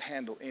enough to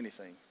handle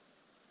anything.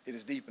 It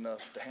is deep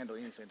enough to handle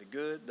anything, the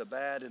good, the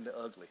bad, and the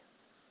ugly.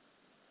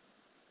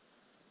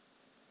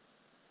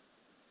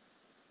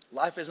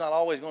 Life is not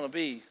always going to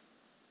be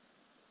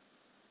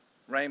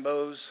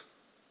rainbows,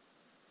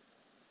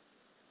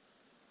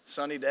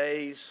 sunny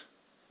days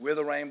with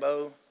a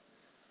rainbow,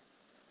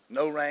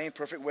 no rain,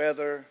 perfect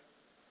weather,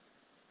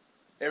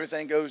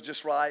 everything goes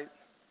just right,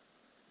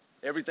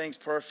 everything's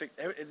perfect.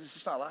 It's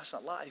just not life. It's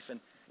not life. And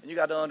you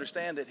got to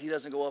understand that he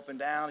doesn't go up and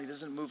down. He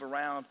doesn't move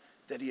around,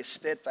 that he is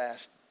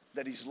steadfast,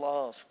 that he's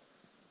love.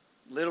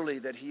 Literally,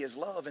 that he is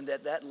love, and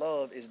that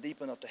love is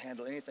deep enough to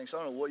handle anything. So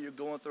I don't know what you're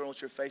going through,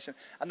 what you're facing.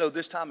 I know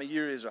this time of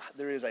year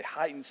there is a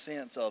heightened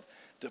sense of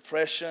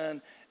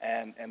depression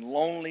and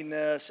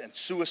loneliness, and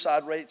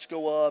suicide rates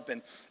go up,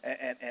 and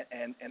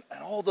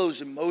all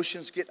those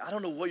emotions get, I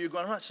don't know what you're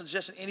going. I'm not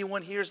suggesting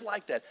anyone here is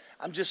like that.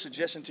 I'm just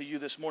suggesting to you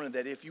this morning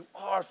that if you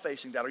are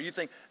facing that, or you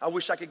think, I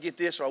wish I could get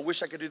this, or I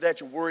wish I could do that,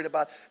 you're worried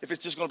about if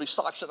it's just going to be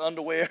socks and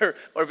underwear,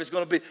 or if it's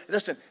going to be,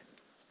 listen,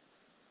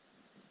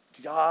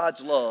 God's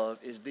love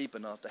is deep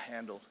enough to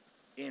handle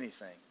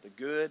anything, the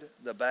good,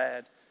 the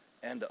bad,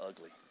 and the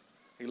ugly.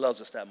 He loves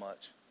us that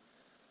much.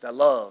 That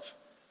love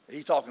that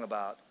he's talking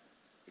about,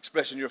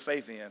 expressing your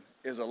faith in,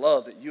 is a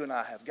love that you and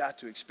I have got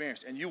to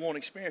experience, and you won't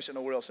experience it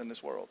nowhere else in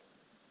this world.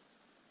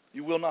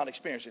 You will not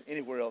experience it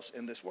anywhere else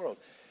in this world.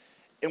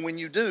 And when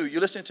you do, you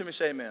listening to me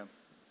say amen.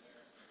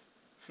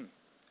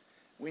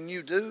 When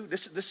you do,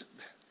 this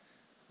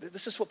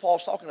is what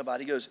Paul's talking about.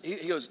 He goes,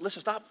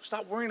 listen,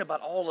 stop worrying about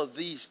all of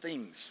these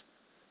things.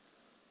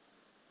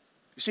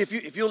 You see,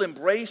 if you'll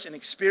embrace and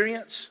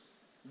experience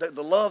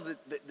the love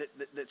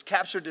that's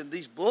captured in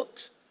these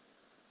books,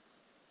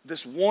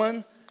 this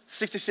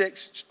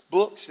 166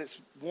 books, that's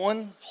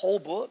one whole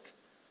book,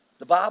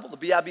 the Bible, the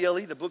Bible,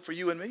 the book for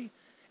you and me.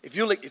 If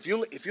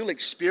you'll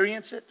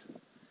experience it,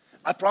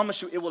 I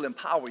promise you, it will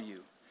empower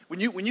you. When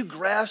you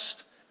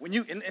grasp,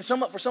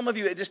 for some of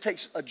you, it just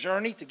takes a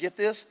journey to get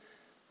this.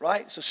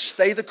 Right? So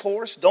stay the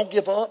course. Don't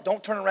give up.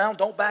 Don't turn around.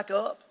 Don't back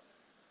up.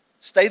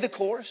 Stay the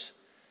course.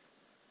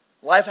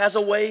 Life has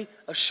a way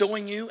of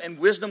showing you, and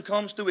wisdom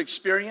comes through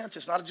experience.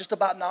 It's not just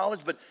about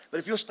knowledge, but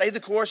if you'll stay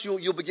the course,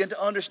 you'll begin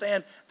to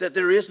understand that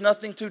there is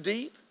nothing too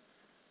deep.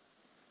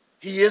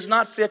 He is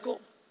not fickle,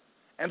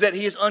 and that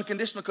he is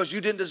unconditional because you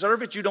didn't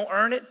deserve it, you don't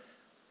earn it,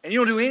 and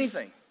you don't do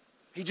anything.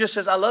 He just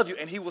says, I love you,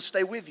 and he will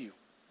stay with you.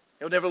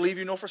 He'll never leave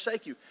you nor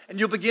forsake you. And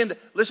you'll begin to,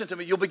 listen to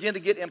me, you'll begin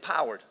to get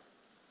empowered.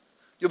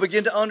 You'll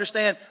begin to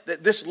understand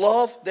that this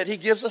love that he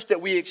gives us,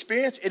 that we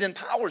experience, it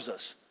empowers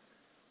us.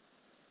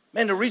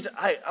 Man, the reason,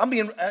 I'm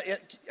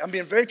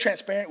being very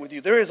transparent with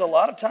you. There is a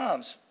lot of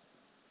times,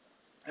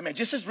 I mean,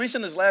 just as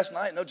recent as last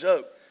night, no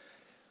joke,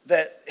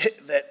 that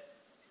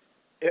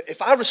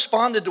if I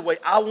responded the way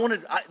I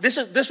wanted,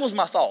 this was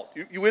my thought.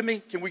 You with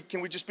me?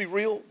 Can we just be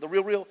real, the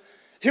real?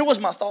 Here was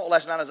my thought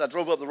last night as I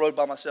drove up the road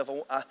by myself.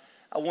 I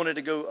wanted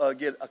to go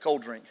get a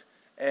cold drink,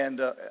 and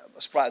a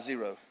Sprite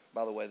Zero,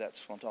 by the way,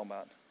 that's what I'm talking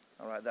about.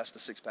 All right, that's the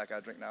six-pack I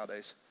drink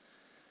nowadays.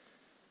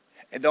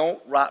 And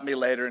don't write me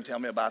later and tell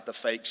me about the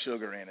fake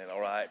sugar in it,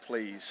 all right,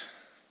 please.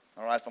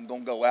 All right, if I'm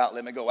going to go out,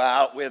 let me go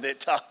out with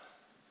it.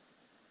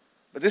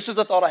 But this is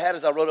the thought I had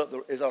as I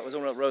was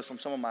on the road from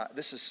some of my,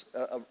 this is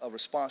a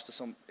response to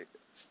some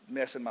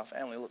mess in my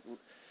family.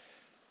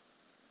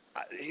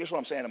 Here's what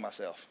I'm saying to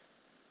myself.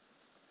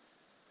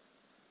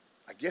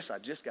 I guess I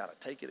just got to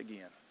take it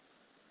again.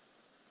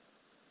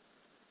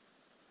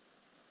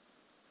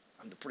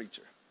 I'm the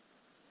preacher.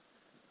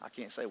 I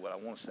can't say what I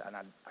want to say, and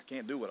I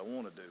can't do what I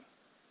want to do.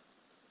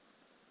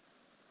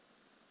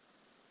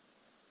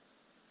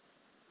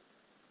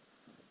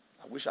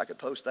 I wish I could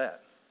post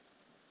that.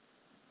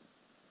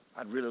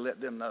 I'd really let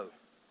them know.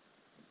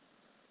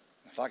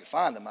 If I could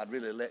find them, I'd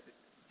really let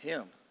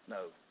him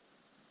know.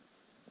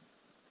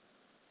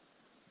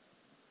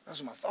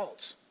 Those are my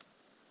thoughts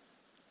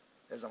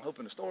as I'm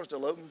hoping the store's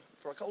still open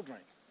for a cold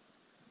drink.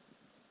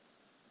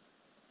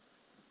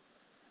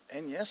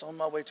 And yes, on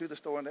my way to the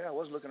store in there, I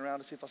was looking around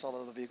to see if I saw the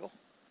other vehicle.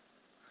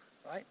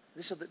 Right?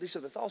 These are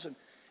the thoughts. And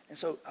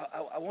so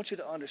I want you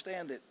to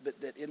understand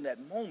that in that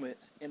moment,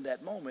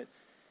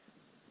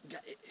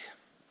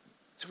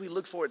 so we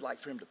look for it like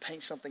for him to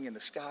paint something in the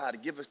sky, to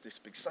give us this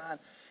big sign.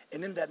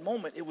 And in that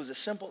moment, it was as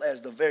simple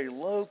as the very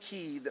low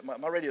key, that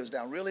my radio's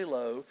down really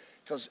low,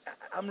 because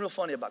I'm real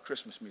funny about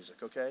Christmas music,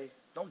 okay?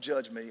 Don't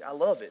judge me. I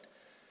love it.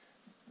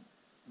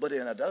 But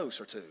in a dose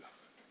or two.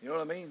 You know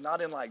what I mean?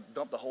 Not in like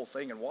dump the whole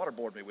thing and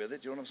waterboard me with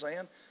it. You know what I'm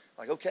saying?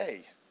 Like,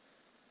 okay.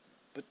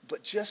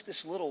 But just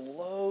this little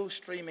low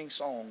streaming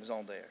song is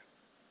on there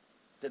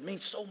that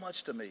means so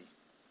much to me.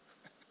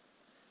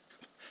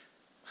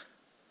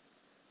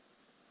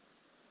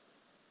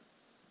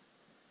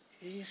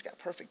 He's got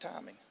perfect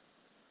timing.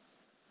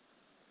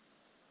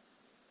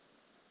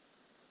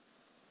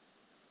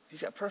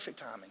 He's got perfect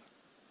timing.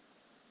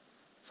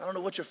 So I don't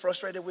know what you're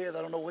frustrated with.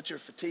 I don't know what you're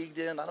fatigued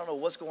in. I don't know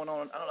what's going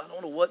on. I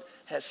don't know what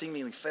has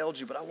seemingly failed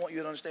you, but I want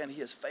you to understand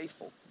he is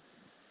faithful.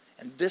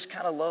 And this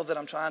kind of love that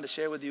I'm trying to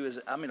share with you is,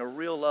 a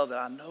real love that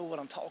I know what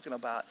I'm talking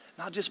about,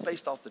 not just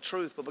based off the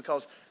truth, but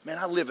because, man,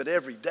 I live it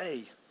every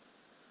day.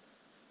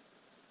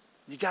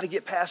 You got to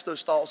get past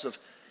those thoughts of,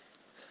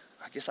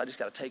 I guess I just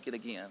got to take it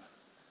again.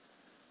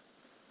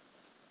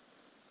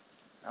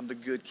 I'm the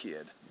good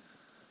kid.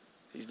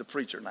 He's the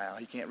preacher now.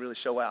 He can't really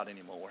show out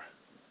anymore.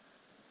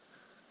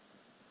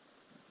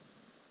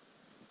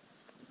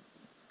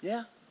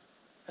 Yeah,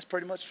 that's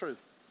pretty much true.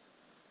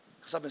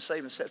 Because I've been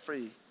saved and set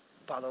free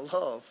by the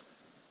love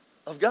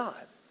of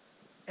God.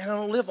 And I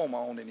don't live on my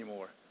own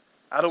anymore.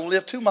 I don't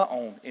live to my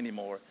own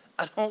anymore.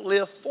 I don't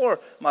live for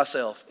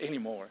myself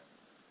anymore.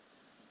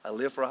 I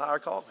live for a higher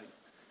calling.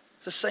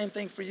 It's the same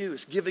thing for you.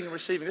 It's giving and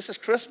receiving. This is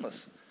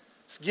Christmas.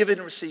 It's giving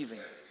and receiving.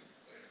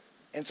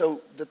 And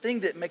so the thing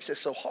that makes it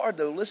so hard,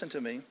 though, listen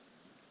to me,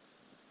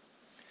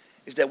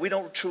 is that we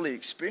don't truly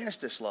experience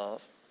this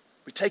love.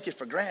 We take it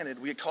for granted.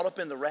 We get caught up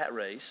in the rat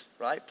race,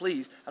 right?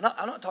 Please, I'm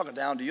not talking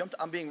down to you.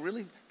 I'm being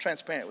really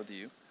transparent with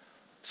you.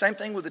 Same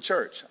thing with the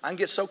church. I can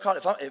get so caught.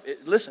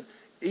 Listen,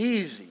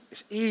 easy.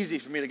 It's easy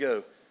for me to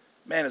go,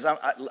 man.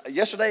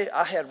 Yesterday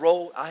I had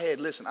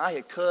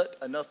cut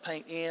enough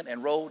paint in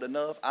and rolled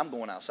enough. I'm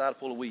going outside to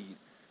pull a weed,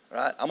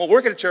 right? I'm gonna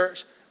work at a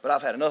church, but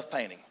I've had enough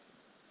painting.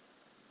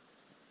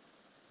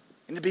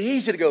 And it'd be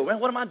easy to go, man,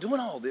 what am I doing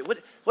all this?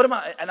 What am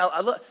I? And I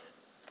look.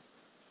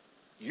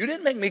 You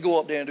didn't make me go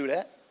up there and do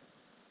that.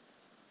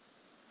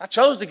 I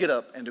chose to get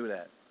up and do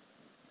that.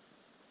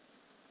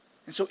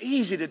 It's so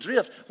easy to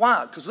drift.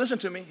 Why? Because listen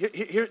to me.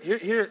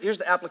 Here's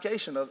the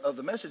application of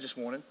the message this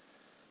morning.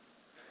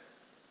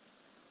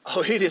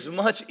 Oh, it is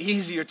much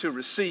easier to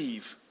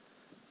receive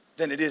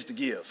than it is to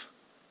give.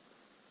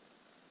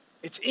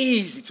 It's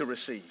easy to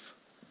receive.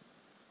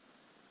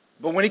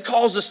 But when he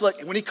calls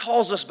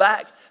us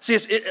back, see,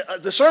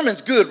 the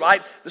sermon's good,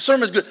 right? The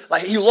sermon's good.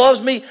 Like, he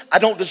loves me. I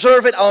don't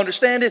deserve it. I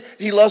understand it.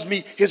 He loves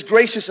me. His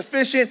grace is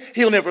sufficient.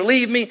 He'll never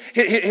leave me.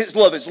 His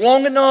love is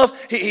long enough.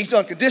 He's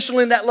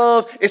unconditional in that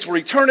love. It's for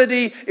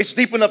eternity. It's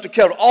deep enough to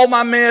cover all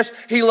my mess.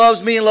 He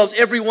loves me and loves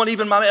everyone,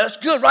 even my mess. That's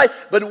good, right?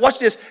 But watch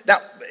this.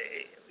 Now,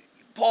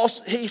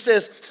 he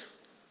says,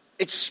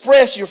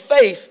 express your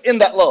faith in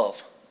that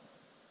love.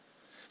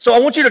 So I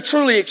want you to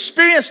truly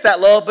experience that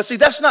love, but see,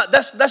 that's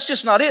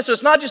just not it. So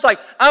it's not just like,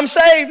 I'm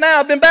saved now,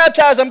 I've been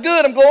baptized, I'm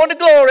good, I'm going to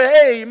glory,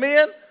 hey,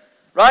 amen,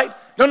 right?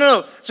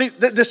 No. See,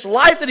 this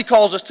life that he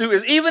calls us to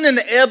is even in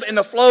the ebb and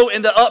the flow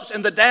and the ups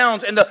and the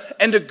downs and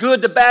the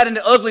good, the bad, and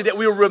the ugly, that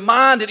we are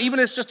reminded, even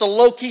if it's just a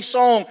low-key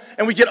song,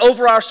 and we get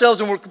over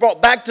ourselves and we're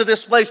brought back to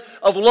this place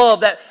of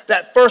love,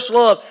 that first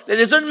love, that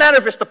it doesn't matter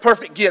if it's the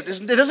perfect gift.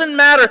 It doesn't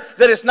matter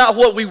that it's not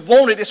what we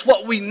wanted. It's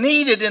what we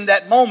needed in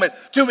that moment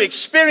to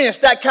experience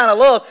that kind of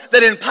love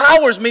that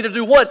empowers me to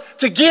do what?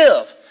 To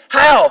give.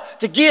 How?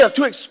 To give,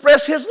 to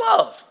express his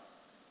love.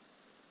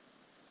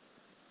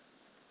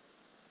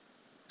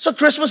 So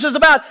Christmas is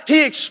about,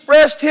 he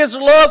expressed his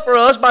love for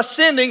us by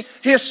sending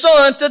his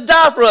son to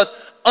die for us.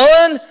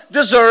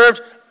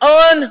 Undeserved,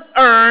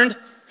 unearned,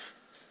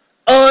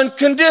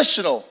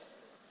 unconditional.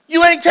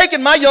 You ain't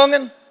taking my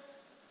youngin'.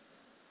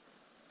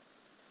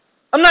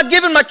 I'm not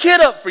giving my kid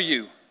up for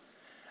you.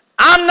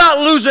 I'm not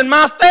losing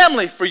my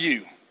family for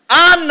you.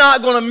 I'm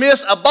not going to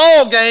miss a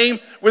ball game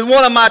with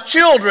one of my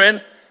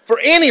children for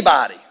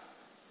anybody.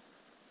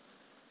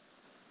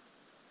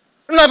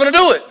 I'm not going to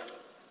do it.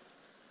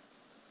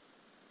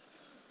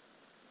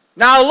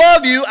 Now, I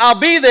love you. I'll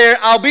be there.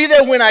 I'll be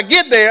there when I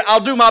get there.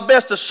 I'll do my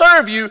best to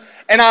serve you,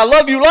 and I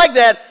love you like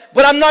that,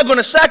 but I'm not going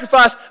to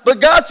sacrifice.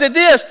 But God said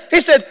this.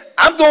 He said,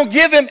 I'm going to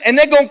give him, and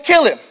they're going to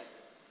kill him.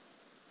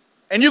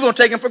 and you're going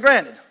to take them for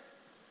granted.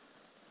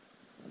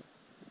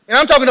 And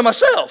I'm talking to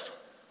myself.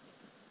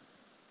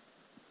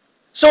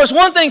 So it's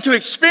one thing to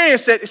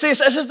experience that. See,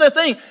 this is the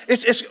thing.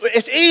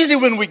 It's easy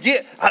when we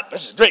get,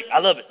 this is great, I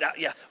love it.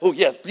 Yeah, oh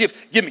yeah, give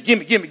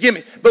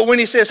me. But when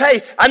he says,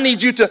 hey, I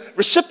need you to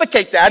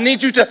reciprocate that. I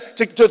need you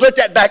to let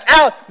that back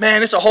out.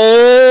 Man, it's a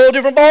whole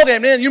different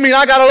ballgame. Man, you mean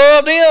I got to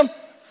love them?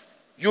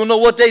 You don't know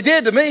what they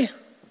did to me.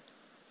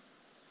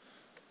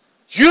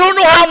 You don't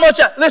know how much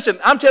listen,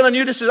 I'm telling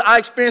you, I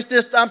experienced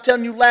this. I'm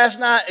telling you last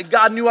night, and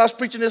God knew I was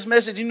preaching this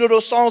message. You know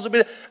those songs a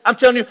bit. I'm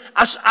telling you,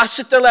 I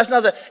sit there last night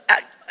and I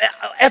said,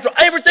 after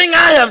everything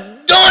I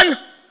have done,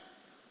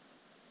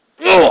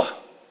 you know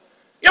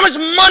how much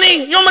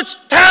money, you know how much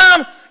time,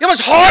 you know how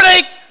much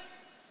heartache.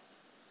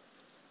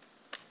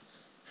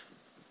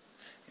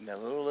 And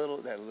that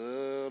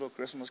little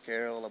Christmas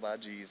carol about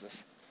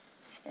Jesus.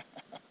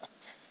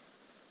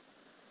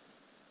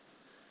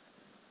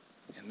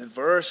 And the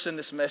verse in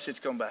this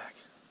message come back.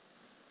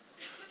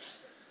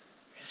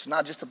 It's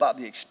not just about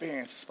the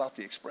experience, it's about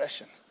the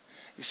expression.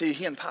 You see,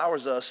 he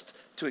empowers us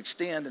to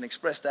extend and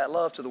express that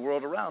love to the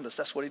world around us.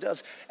 That's what he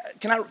does.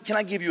 Can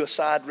I give you a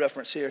side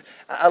reference here?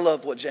 I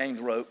love what James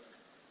wrote.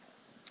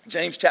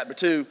 James chapter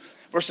 2,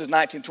 verses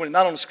 19 and 20.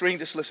 Not on the screen,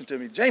 just listen to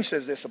me. James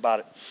says this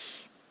about it.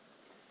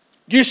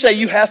 You say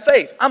you have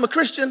faith. I'm a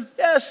Christian.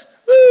 Yes.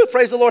 Woo,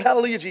 praise the Lord.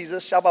 Hallelujah,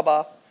 Jesus.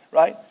 Shabba-ba.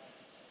 Right?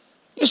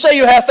 You say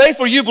you have faith,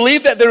 for you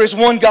believe that there is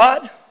one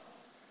God.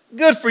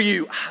 Good for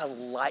you. I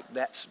like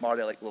that smart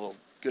aleck little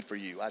good for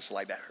you. I just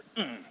like that.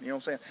 You know what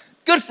I'm saying?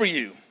 Good for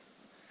you.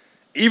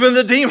 Even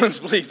the demons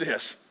believe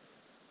this.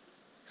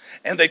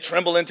 And they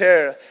tremble in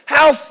terror.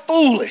 How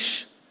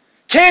foolish.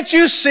 Can't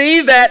you see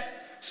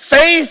that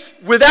faith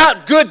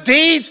without good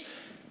deeds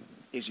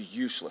is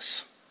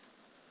useless?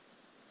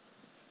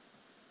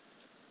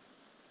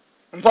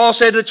 And Paul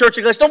said to the church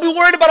of Galatians, don't be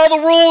worried about all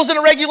the rules and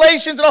the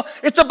regulations and all.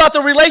 It's about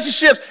the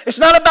relationships. It's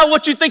not about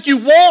what you think you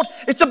want.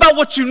 It's about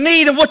what you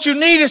need. And what you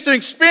need is to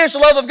experience the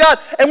love of God.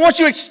 And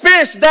once you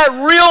experience that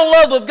real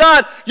love of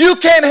God, you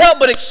can't help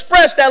but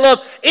express that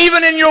love.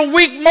 Even in your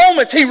weak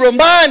moments, he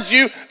reminds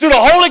you through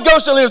the Holy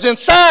Ghost that lives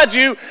inside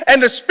you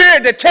and the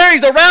Spirit that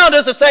tarries around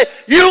us to say,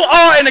 you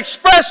are an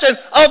expression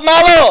of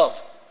my love.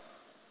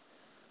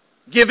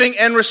 Giving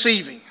and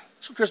receiving.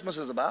 That's what Christmas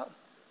is about.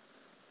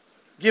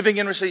 Giving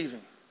and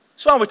receiving.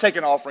 That's why we take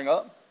an offering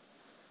up.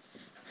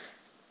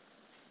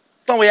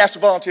 Don't we ask the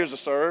volunteers to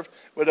serve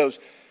with those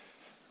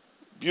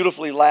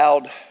beautifully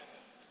loud,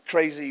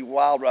 crazy,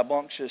 wild,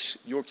 rambunctious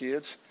your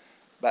kids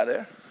back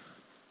there?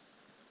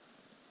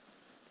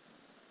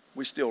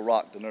 We still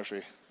rock the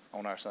nursery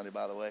on our Sunday,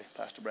 by the way,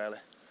 Pastor Bradley.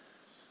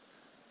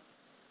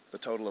 The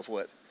total of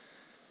what?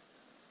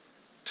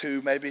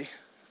 2, maybe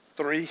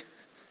 3?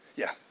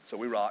 Yeah, so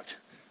we rocked.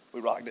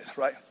 We rocked it,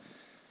 right?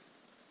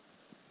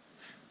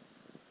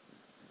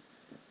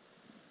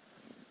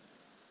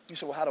 You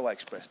say, well, how do I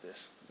express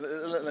this?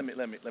 Let me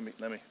land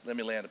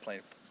the plane.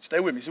 Stay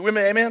with me. Say with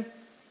me, amen?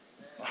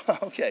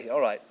 Okay, all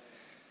right.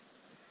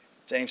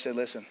 James said,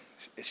 listen,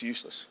 it's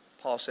useless.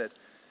 Paul said,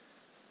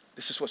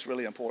 this is what's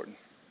really important.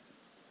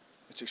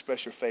 That you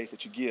express your faith,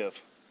 that you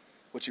give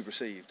what you've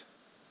received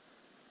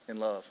in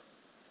love.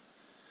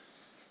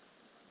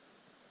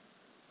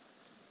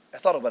 I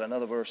thought about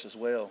another verse as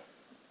well.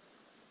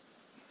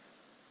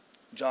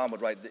 John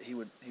would write, he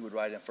would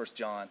write in 1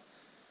 John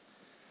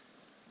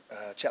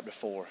chapter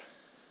 4.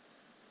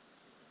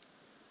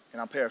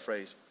 And I'm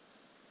paraphrasing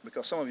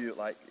because some of you,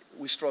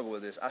 we struggle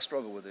with this. I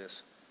struggle with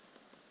this.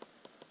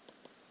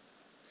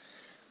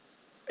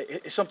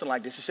 It's something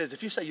like this. It says,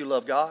 if you say you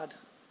love God,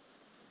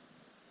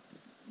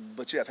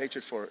 but you have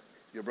hatred for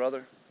your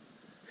brother.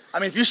 I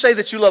mean, if you say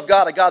that you love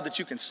God, a God that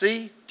you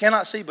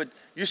cannot see, but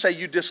you say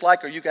you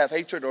dislike or you have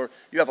hatred or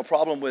you have a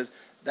problem with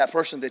that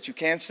person that you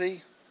can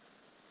see,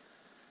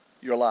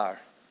 you're a liar.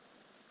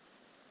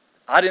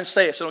 I didn't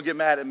say it, so don't get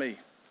mad at me.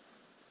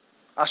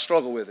 I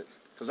struggle with it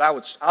because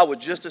I would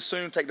just as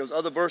soon take those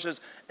other verses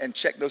and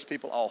check those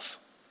people off.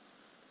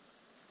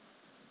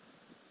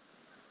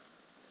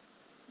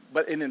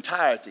 But in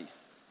entirety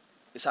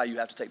is how you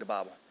have to take the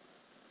Bible.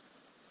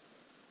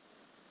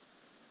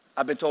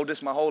 I've been told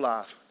this my whole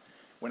life.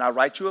 When I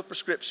write you a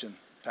prescription,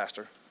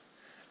 Pastor,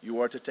 you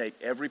are to take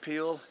every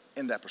pill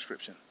in that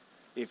prescription.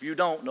 If you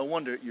don't, no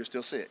wonder you're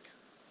still sick.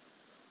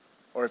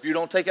 Or if you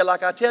don't take it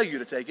like I tell you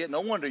to take it,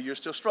 no wonder you're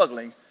still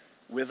struggling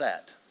with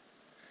that.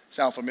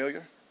 Sound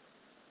familiar?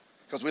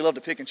 Because we love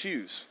to pick and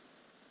choose.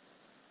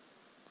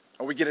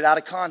 Or we get it out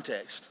of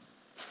context.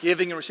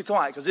 Giving and receiving.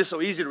 Come on, because it's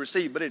so easy to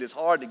receive, but it is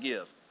hard to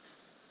give.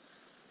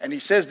 And he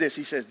says this.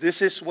 He says,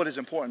 this is what is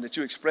important, that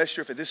you express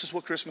your faith. This is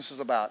what Christmas is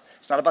about.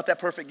 It's not about that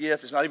perfect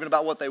gift. It's not even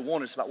about what they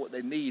want. It's about what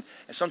they need.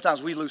 And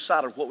sometimes we lose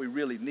sight of what we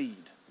really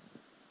need.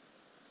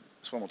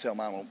 That's what I'm going to tell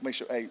mine.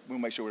 We'll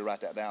make sure we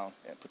write that down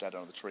and put that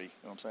under the tree. You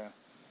know what I'm saying?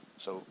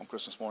 So on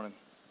Christmas morning,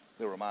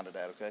 they're reminded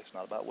that, okay? It's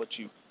not about what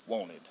you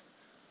wanted.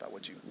 It's about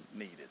what you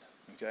needed,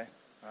 okay?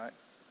 All right?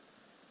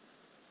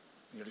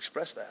 You'd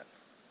express that.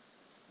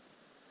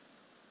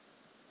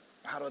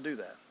 How do I do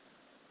that?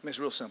 I mean, it's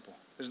real simple.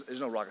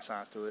 There's no rocket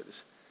science to it.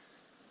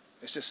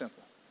 It's just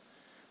simple.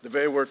 The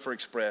very word for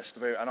express,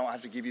 I don't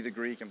have to give you the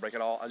Greek and break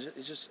it all.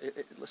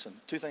 Listen,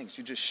 two things.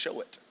 You just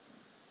show it.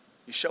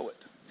 You show it.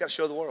 You got to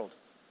show the world.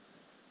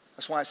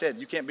 That's why I said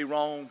you can't be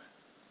wrong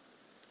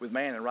with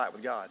man and right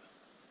with God.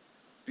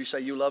 If you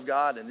say you love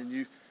God and then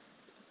you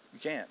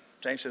can't.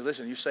 James says,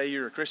 listen, you say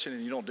you're a Christian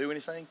and you don't do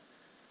anything.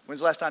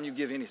 When's the last time you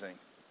give anything?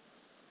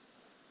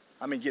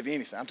 I mean, give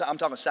anything. I'm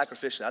talking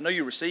sacrificially. I know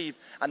you receive.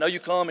 I know you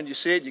come and you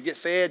sit, you get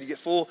fed, you get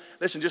full.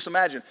 Listen, just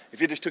imagine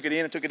if you just took it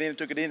in and took it in and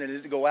took it in and it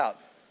didn't go out.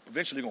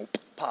 Eventually you're going to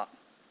pop.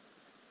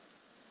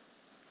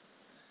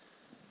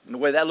 And the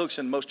way that looks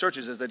in most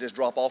churches is they just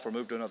drop off or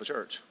move to another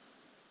church.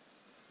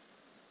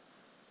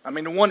 I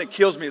mean, the one that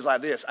kills me is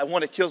like this. The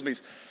one that kills me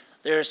is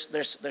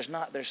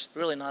there's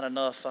really not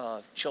enough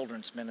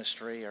children's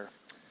ministry, or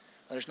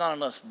there's not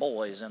enough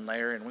boys in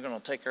there, and we're going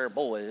to take our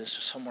boys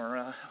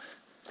somewhere.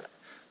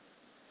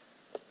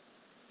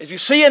 If you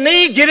see a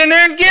need, get in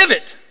there and give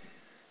it.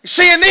 You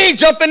see a need,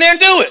 jump in there and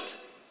do it.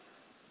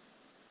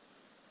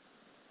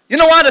 You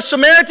know why the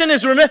Samaritan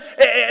is,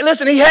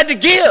 listen, he had to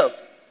give.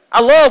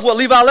 I love what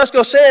Levi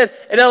Lesko said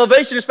at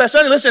Elevation this past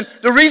Sunday. Listen,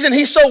 the reason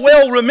he's so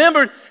well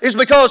remembered is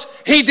because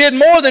he did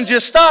more than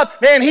just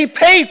stop. Man, he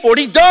paid for it.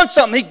 He done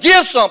something. He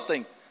gives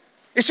something.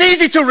 It's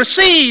easy to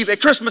receive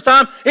at Christmas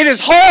time. It is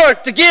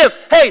hard to give.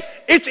 Hey,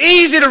 it's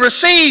easy to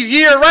receive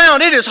year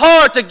round. It is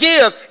hard to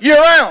give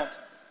year round.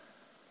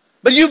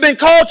 But you've been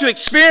called to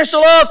experience the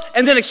love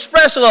and then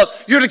express the love.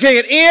 You're to get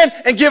it in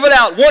and give it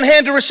out. One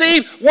hand to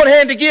receive, one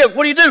hand to give.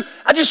 What do?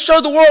 I just show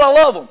the world I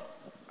love them.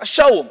 I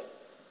show them.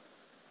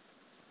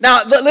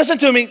 Now, listen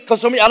to me,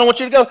 because I don't want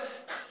you to go.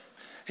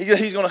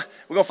 We're going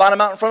to find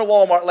him out in front of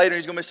Walmart later.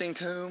 He's going to be singing,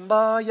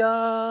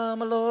 Kumbaya,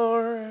 my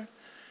Lord.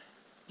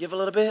 Give a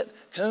little bit.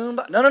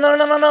 Kumbaya.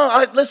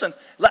 No. Listen,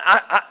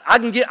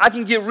 I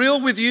can get real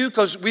with you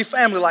because we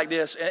family like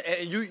this.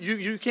 And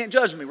you can't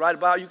judge me,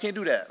 right? You can't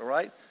do that, all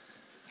right?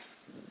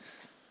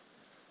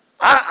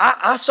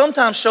 I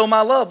sometimes show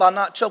my love by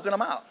not choking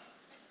them out.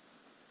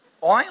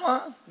 Oh, I ain't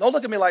lying. Don't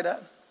look at me like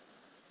that.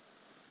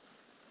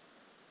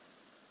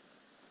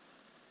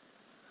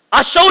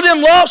 I show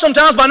them love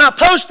sometimes by not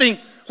posting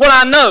what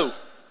I know.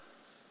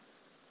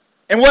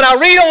 And what I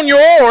read on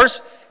yours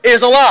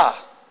is a lie.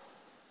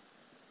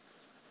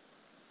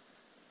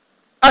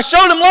 I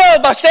show them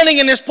love by standing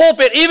in this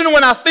pulpit even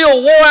when I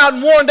feel wore out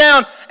and worn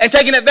down and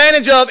taken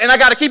advantage of, and I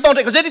got to keep on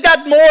taking, because it's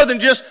got more than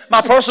just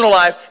my personal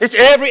life. It's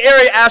every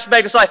area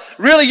aspect. It's like,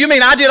 really, you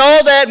mean I did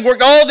all that and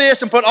worked all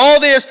this and put all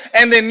this,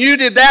 and then you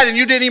did that and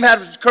you didn't even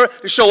have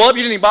to show up?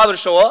 You didn't even bother to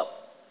show up?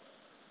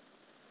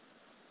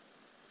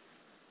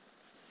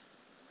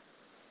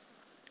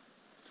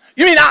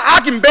 You mean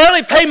I can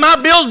barely pay my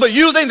bills, but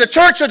you think the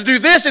church should do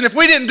this, and if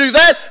we didn't do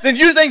that, then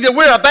you think that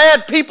we're a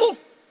bad people?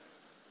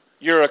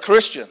 You're a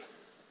Christian.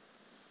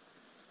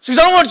 See, I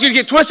don't want you to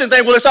get twisted and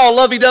think, well, it's all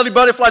lovey-dovey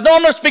butterfly. No,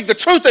 I'm going to speak the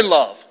truth in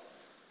love.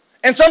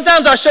 And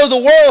sometimes I show the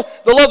world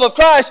the love of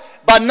Christ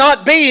by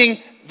not being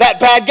that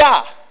bad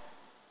guy.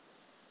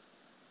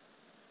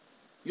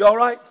 You all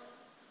right?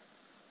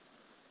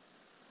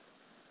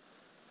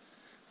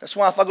 That's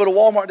why if I go to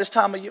Walmart this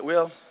time of year,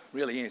 well,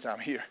 really any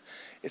time of year,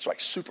 it's like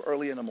super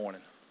early in the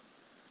morning.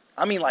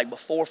 I mean like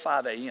before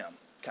 5 a.m.,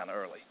 kind of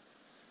early.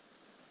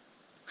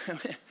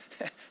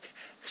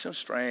 Some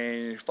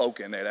strange folk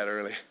in there that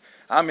early.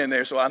 I'm in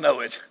there, so I know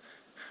it.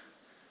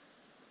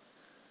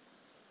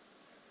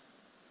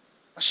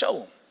 I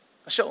show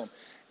them.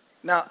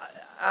 Now,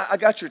 I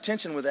got your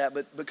attention with that,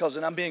 but because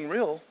then I'm being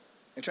real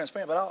and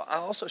transparent. But I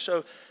also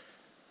show.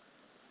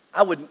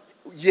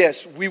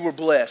 Yes, we were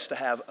blessed to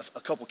have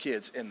a couple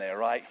kids in there,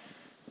 right?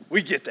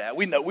 We get that.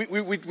 We know.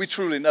 We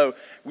truly know.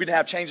 We didn't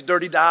have to change a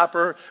dirty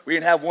diaper. We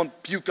didn't have one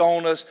puke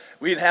on us.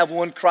 We didn't have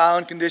one cry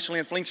unconditionally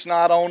and fling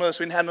snot on us.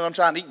 We didn't have none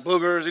trying to eat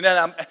boogers. We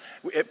didn't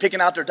have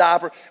picking out their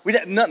diaper. We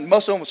didn't nothing.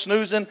 Most of them was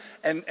snoozing,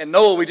 and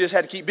Noah, we just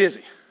had to keep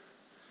busy.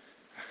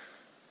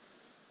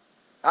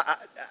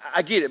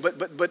 I get it,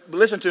 but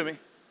listen to me.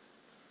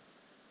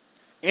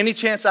 Any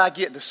chance I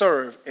get to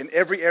serve in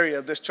every area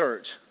of this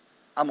church,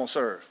 I'm going to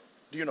serve.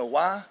 Do you know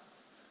why?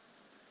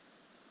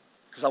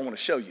 Because I want to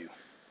show you.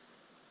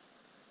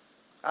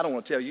 I don't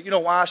want to tell you. You know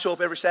why I show up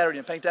every Saturday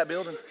and paint that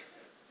building?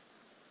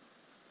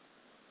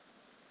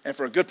 And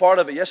for a good part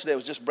of it yesterday, it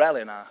was just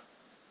Bradley and I.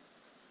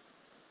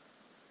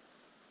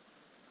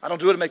 I don't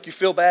do it to make you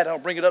feel bad. I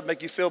don't bring it up to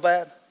make you feel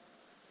bad.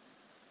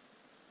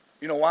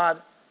 You know why?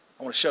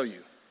 I want to show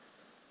you.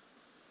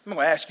 I'm not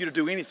going to ask you to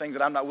do anything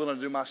that I'm not willing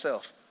to do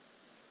myself.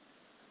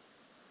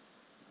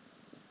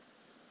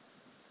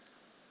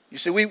 You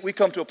see, we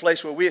come to a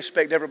place where we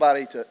expect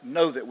everybody to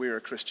know that we're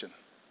a Christian.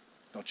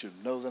 Don't you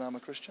know that I'm a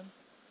Christian?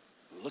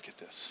 Look at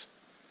this.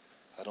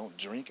 I don't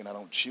drink and I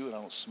don't chew and I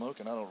don't smoke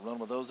and I don't run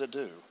with those that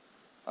do.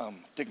 I'm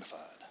dignified.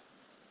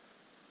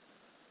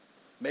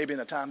 Maybe in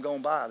the time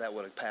gone by that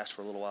would have passed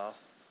for a little while.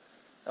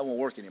 That won't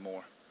work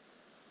anymore.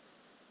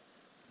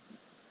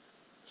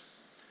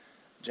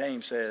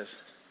 James says,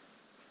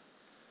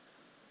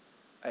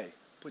 hey,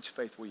 put your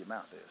faith where your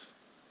mouth is.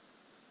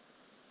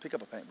 Pick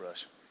up a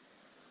paintbrush.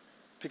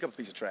 Pick up a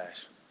piece of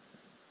trash.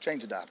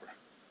 Change a diaper.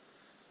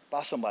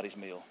 Buy somebody's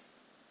meal.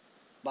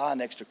 Buy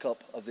an extra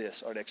cup of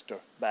this or an extra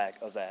bag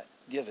of that.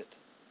 Give it.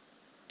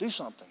 Do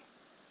something.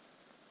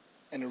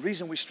 And the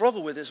reason we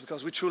struggle with it is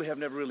because we truly have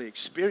never really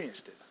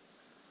experienced it.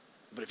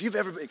 But if you've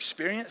ever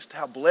experienced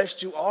how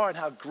blessed you are and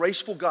how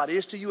graceful God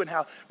is to you, and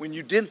how when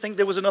you didn't think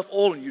there was enough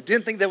oil and you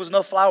didn't think there was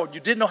enough flour and you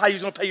didn't know how you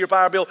was going to pay your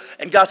power bill,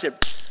 and God said,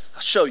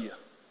 I'll show you.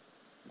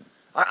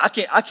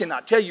 I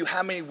cannot tell you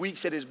how many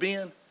weeks it has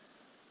been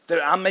that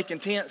I'm making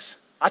tents.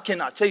 I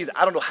cannot tell you that.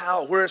 I don't know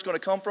how, where it's going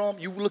to come from.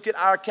 You look at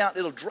our account,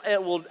 it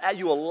will add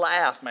you a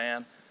laugh,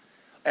 man.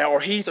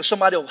 Or Heath or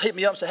somebody will hit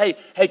me up and say,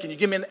 hey, can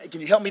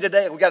you help me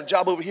today? We got a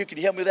job over here. Can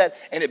you help me with that?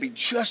 And it'd be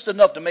just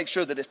enough to make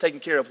sure that it's taken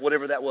care of,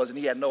 whatever that was. And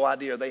he had no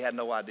idea, or they had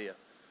no idea.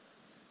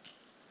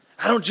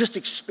 I don't just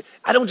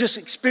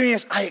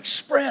experience, I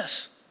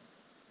express.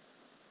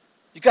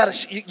 You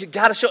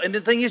gotta show. And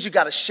the thing is, you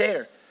gotta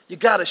share. You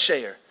gotta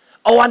share.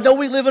 Oh, I know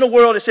we live in a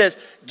world that says,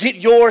 get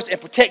yours and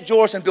protect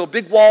yours and build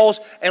big walls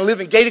and live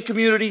in gated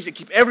communities and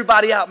keep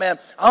everybody out, man.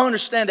 I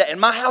understand that.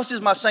 And my house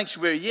is my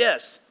sanctuary,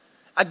 yes.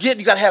 I get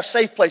you got to have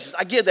safe places.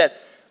 I get that.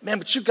 Man,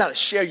 but you got to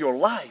share your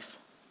life.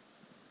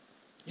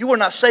 You are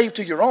not saved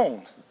to your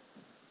own.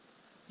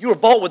 You were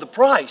bought with a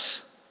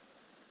price.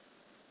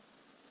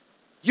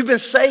 You've been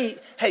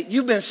saved. Hey,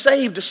 you've been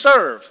saved to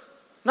serve.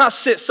 Not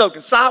sit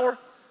soaking sour,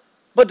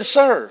 but to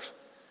serve.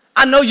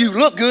 I know you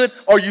look good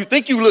or you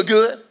think you look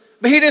good,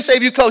 but he didn't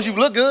save you because you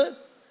look good,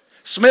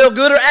 smell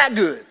good, or act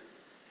good.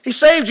 He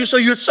saved you so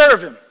you'd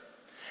serve him.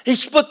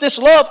 He's put this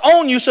love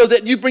on you so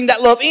that you bring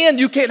that love in.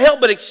 You can't help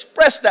but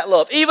express that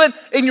love. Even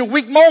in your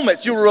weak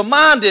moments, you're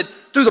reminded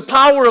through the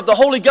power of the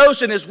Holy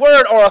Ghost and his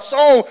word, or a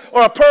song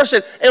or a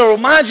person. It'll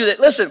remind you that,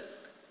 listen,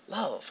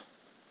 love,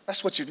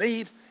 that's what you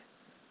need.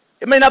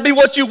 It may not be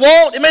what you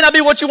want. It may not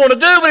be what you want to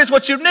do, but it's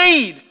what you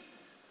need.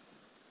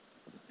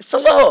 It's to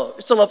love.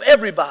 It's to love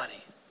everybody.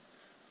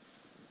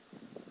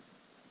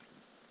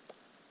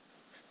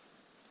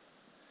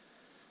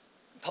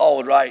 Paul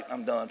would write,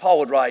 I'm done. Paul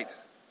would write,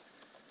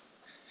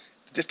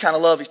 this kind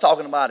of love he's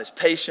talking about is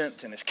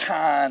patient and it's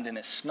kind and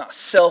it's not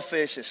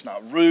selfish, it's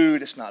not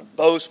rude, it's not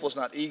boastful, it's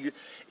not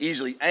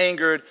easily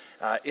angered,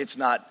 it's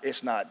not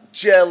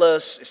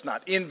jealous, it's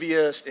not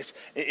envious,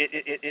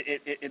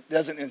 it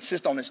doesn't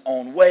insist on its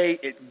own way,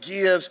 it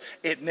gives,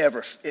 it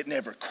never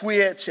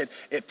quits,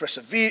 it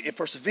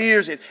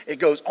perseveres, it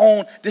goes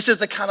on. This is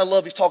the kind of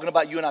love he's talking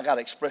about you and I got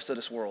to express to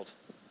this world.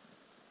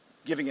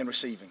 Giving and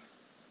receiving.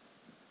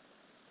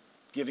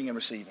 Giving and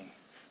receiving.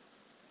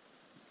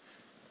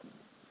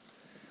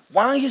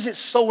 Why is it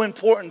so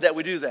important that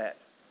we do that?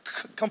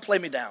 Come play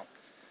me down.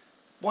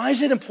 Why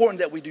is it important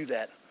that we do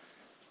that?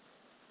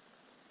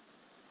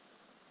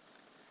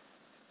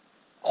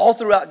 All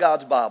throughout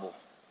God's Bible,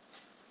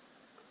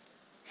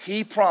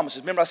 he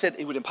promises, remember I said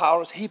he would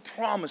empower us? He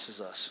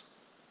promises us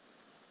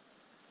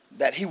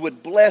that he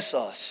would bless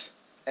us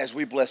as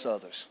we bless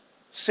others.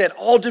 Said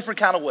all different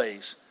kind of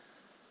ways.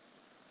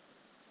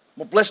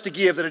 More blessed to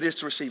give than it is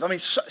to receive. I mean,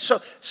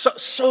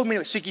 so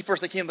many. Seek ye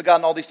first the kingdom of God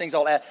and all these things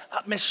I'll add.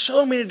 I mean,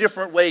 so many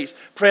different ways.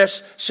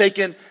 Press,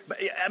 shaken,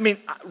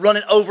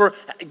 running over.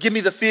 Give me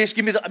the fish.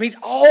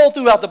 All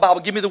throughout the Bible.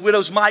 Give me the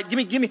widow's mite.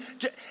 Give me.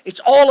 It's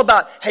all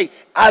about, hey,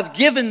 I've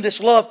given this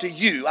love to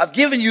you. I've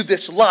given you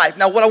this life.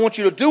 Now what I want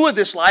you to do with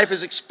this life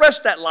is express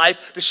that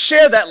life, to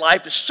share that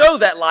life, to show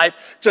that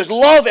life, to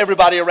love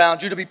everybody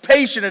around you, to be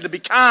patient and to be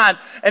kind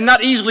and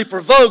not easily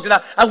provoked. And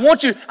I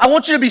want you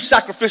to be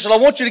sacrificial. I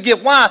want you to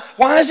give. Why?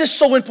 Why is this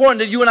so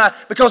important to you and I?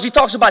 Because he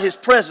talks about his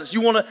presence.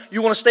 You want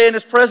to stay in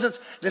his presence?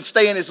 Then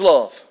stay in his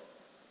love.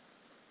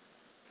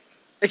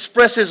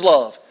 Express his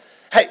love.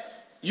 Hey,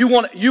 you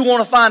want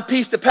to find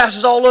peace that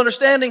passes all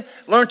understanding?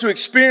 Learn to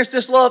experience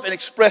this love and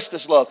express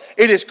this love.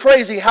 It is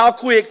crazy how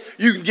quick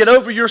you can get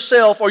over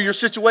yourself or your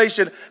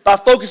situation by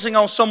focusing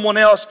on someone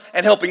else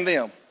and helping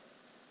them.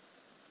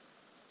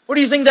 Where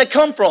do you think that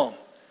come from?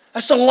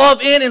 That's the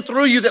love in and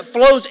through you that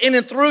flows in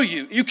and through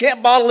you. You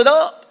can't bottle it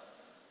up.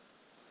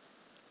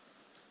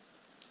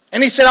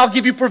 And he said, I'll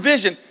give you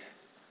provision.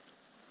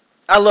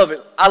 I love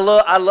it. I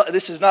love,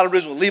 this is not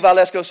original. Levi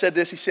Lesko said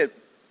this.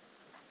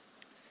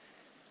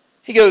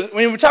 He goes,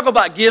 when we talk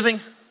about giving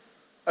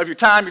of your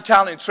time, your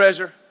talent, and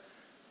treasure,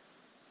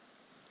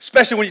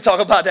 especially when you talk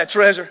about that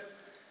treasure,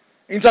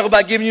 you talk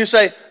about giving, you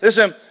say,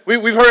 listen,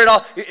 we've heard it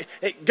all.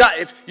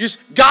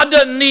 God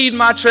doesn't need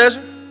my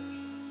treasure.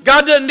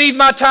 God doesn't need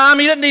my time.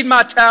 He doesn't need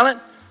my talent.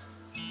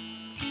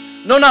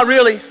 No, not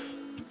really.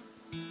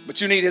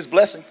 But you need his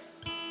blessing.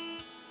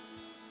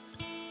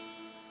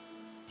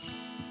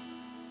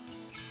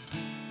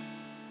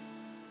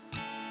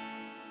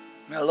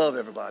 I love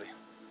everybody.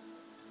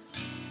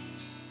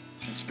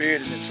 In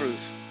spirit and in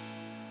truth.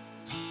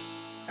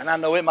 And I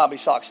know it might be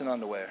socks and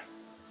underwear.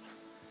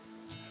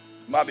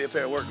 It might be a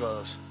pair of work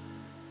gloves.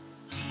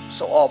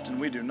 So often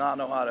we do not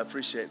know how to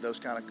appreciate those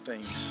kind of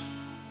things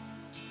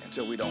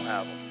until we don't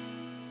have them.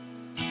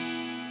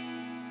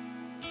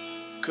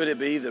 Could it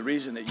be the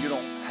reason that you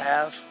don't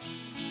have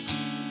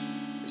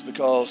is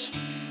because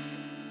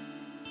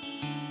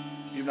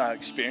you've not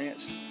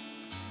experienced?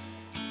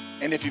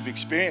 And if you've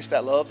experienced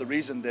that love, the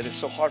reason that it's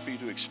so hard for you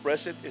to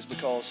express it is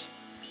because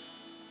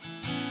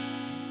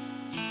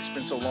it's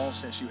been so long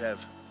since you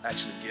have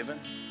actually given.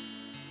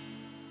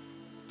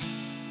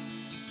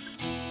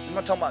 I'm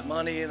not talking about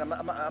money, and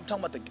I'm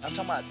talking about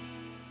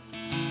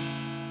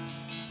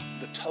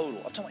the total.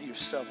 I'm talking about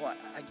yourself.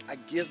 I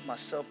give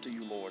myself to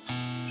you, Lord.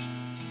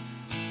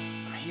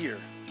 I'm here.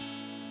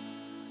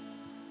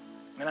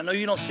 And I know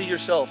you don't see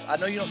yourself. I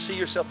know you don't see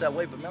yourself that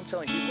way, but man, I'm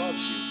telling you, He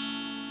loves you.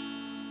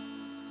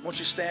 Won't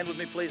you stand with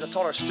me, please? I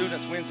taught our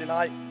students Wednesday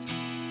night.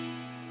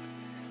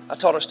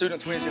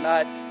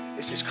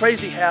 It's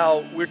crazy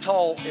how we're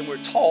taught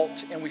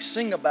and we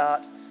sing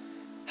about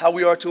how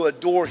we are to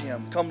adore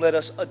Him. Come, let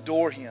us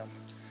adore Him.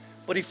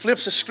 But He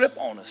flips the script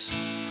on us.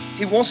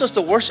 He wants us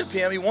to worship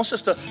Him. He wants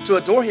us to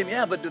adore Him.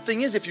 Yeah, but the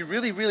thing is, if you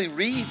really, really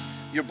read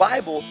your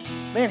Bible,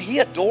 man, He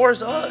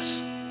adores us.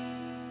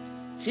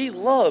 He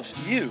loves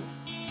you.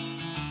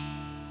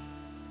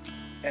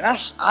 And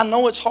I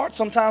know it's hard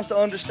sometimes to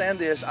understand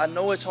this. I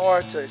know it's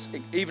hard to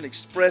even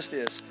express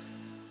this.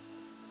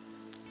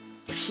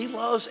 But He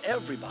loves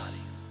everybody.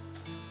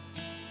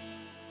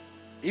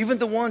 Even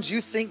the ones you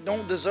think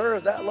don't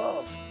deserve that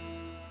love.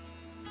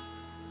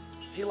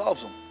 He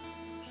loves them.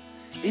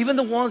 Even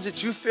the ones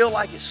that you feel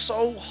like it's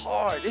so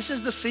hard. This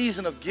is the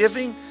season of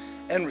giving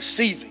and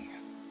receiving.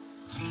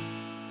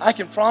 I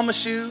can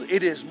promise you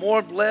it is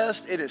more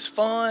blessed, it is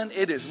fun,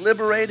 it is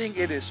liberating,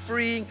 it is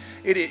freeing,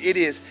 it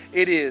is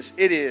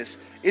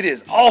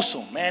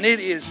awesome, man.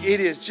 It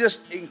is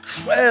just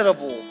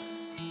incredible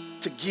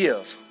to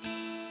give,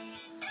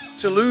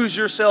 to lose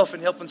yourself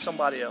in helping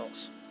somebody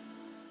else.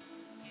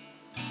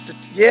 To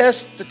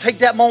take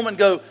that moment and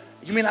go,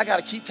 you mean I got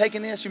to keep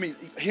taking this? You mean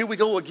here we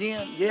go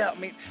again? Yeah,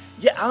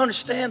 I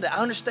understand that. I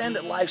understand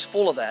that life's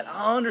full of that.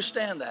 I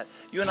understand that.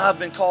 You and I have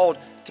been called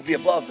to be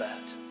above that.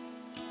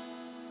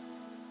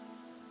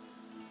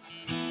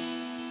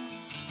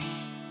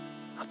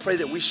 I pray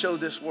that we show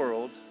this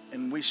world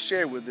and we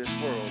share with this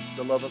world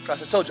the love of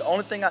Christ. I told you,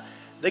 only thing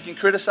they can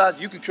criticize,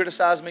 you can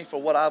criticize me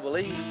for what I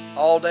believe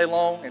all day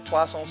long and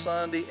twice on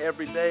Sunday,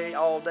 every day,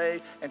 all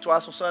day, and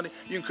twice on Sunday.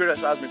 You can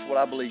criticize me for what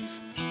I believe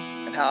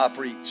and how I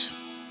preach.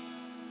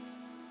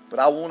 But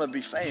I want to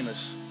be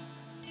famous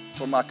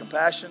for my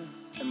compassion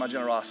and my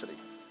generosity.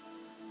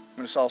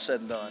 When it's all said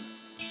and done,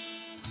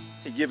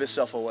 He gave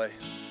Himself away.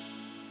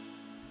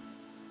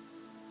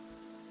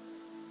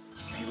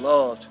 He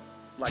loved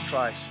like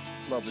Christ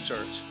loved the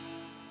church.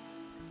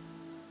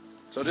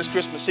 So this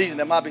Christmas season,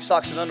 there might be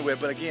socks and underwear,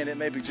 but again, it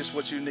may be just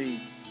what you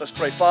need. Let's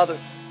pray. Father,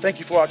 thank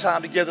you for our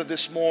time together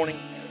this morning.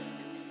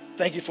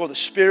 Thank you for the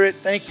Spirit.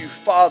 Thank you,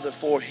 Father,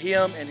 for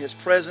Him and His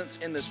presence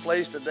in this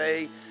place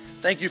today.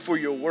 Thank you for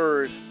your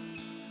word.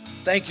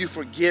 Thank you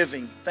for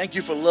giving. Thank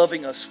you for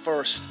loving us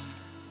first.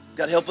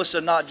 God, help us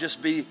to not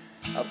just be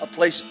a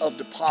place of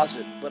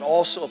deposit, but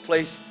also a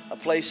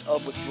place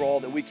of withdrawal,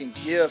 that we can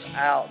give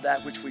out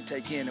that which we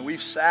take in. And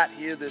we've sat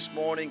here this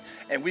morning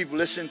and we've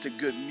listened to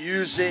good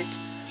music,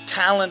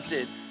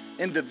 talented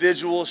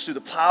individuals through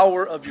the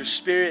power of your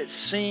Spirit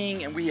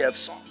sing, and we have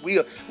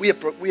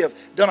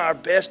done our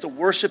best to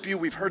worship you.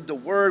 We've heard the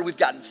word. We've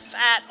gotten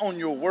fat on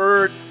your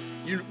word.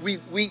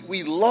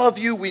 We love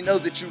you. We know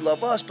that you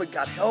love us, but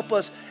God, help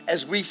us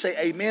as we say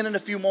amen in a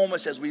few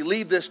moments, as we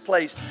leave this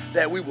place,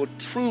 that we will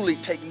truly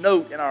take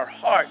note in our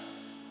heart.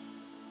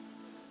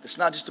 It's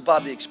not just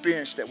about the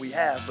experience that we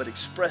have, but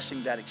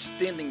expressing that,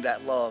 extending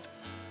that love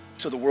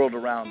to the world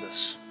around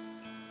us.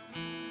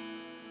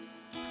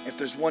 If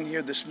there's one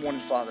here this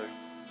morning, Father,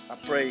 I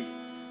pray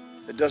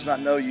that does not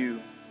know you,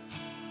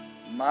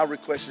 my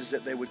request is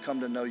that they would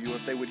come to know you.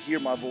 If they would hear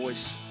my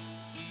voice,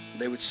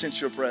 they would sense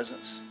your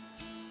presence.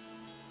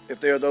 If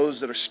there are those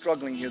that are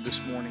struggling here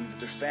this morning, that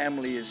their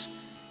family is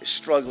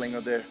struggling,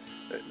 or they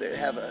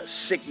have a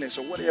sickness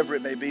or whatever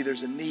it may be,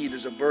 there's a need,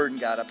 there's a burden,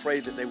 God, I pray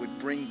that they would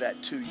bring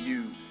that to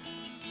you.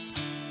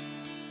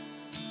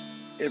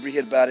 Every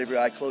head bowed, every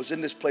eye closed. In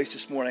this place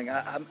this morning,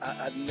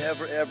 I'd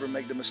never, ever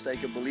make the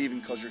mistake of believing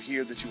because you're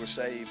here that you were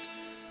saved,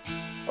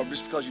 or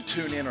just because you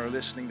tune in or are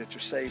listening that you're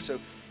saved. So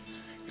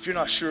if you're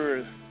not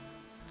sure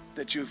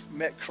that you've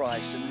met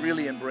Christ and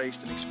really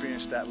embraced and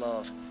experienced that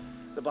love,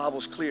 the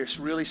Bible's clear. It's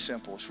really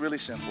simple. It's really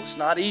simple. It's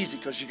not easy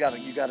because you gotta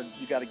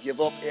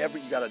give up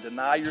you gotta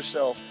deny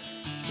yourself.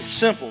 It's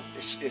simple.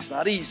 It's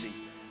not easy,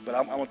 but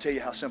I'm gonna tell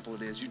you how simple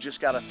it is. You just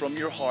gotta, from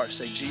your heart,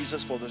 say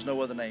Jesus, for there's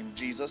no other name.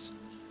 Jesus.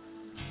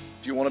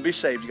 If you want to be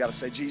saved, you gotta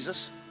say,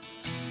 Jesus,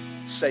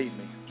 save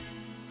me,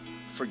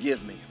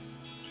 forgive me.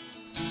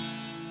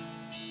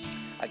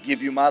 I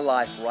give you my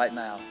life right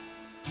now.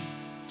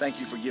 Thank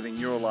you for giving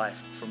your life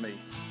for me.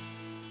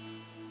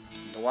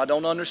 Though I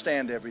don't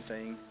understand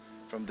everything,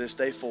 from this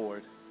day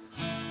forward,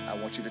 I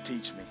want you to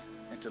teach me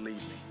and to lead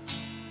me.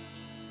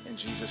 In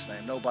Jesus'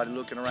 name. Nobody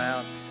looking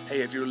around. Hey,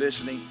 if you're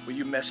listening, will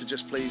you message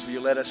us, please? Will you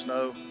let us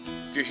know?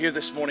 If you're here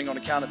this morning on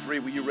the count of 3,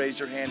 will you raise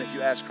your hand if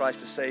you ask Christ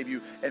to save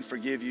you and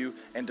forgive you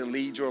and to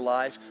lead your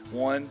life?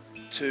 1,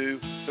 2,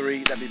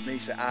 3. That'd be me.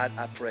 Say,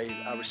 I prayed,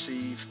 I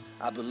receive,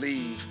 I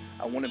believe,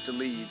 I want him to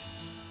lead.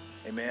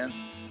 Amen.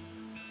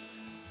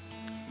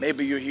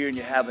 Maybe you're here and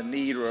you have a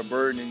need or a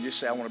burden and you just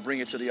say, I want to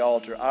bring it to the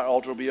altar. Our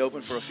altar will be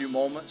open for a few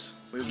moments.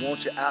 We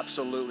want you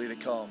absolutely to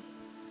come.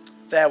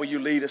 Thad, will you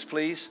lead us,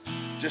 please?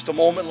 Just a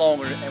moment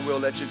longer and we'll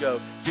let you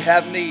go. If you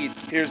have need,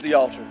 here's the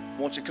altar.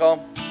 Won't you come?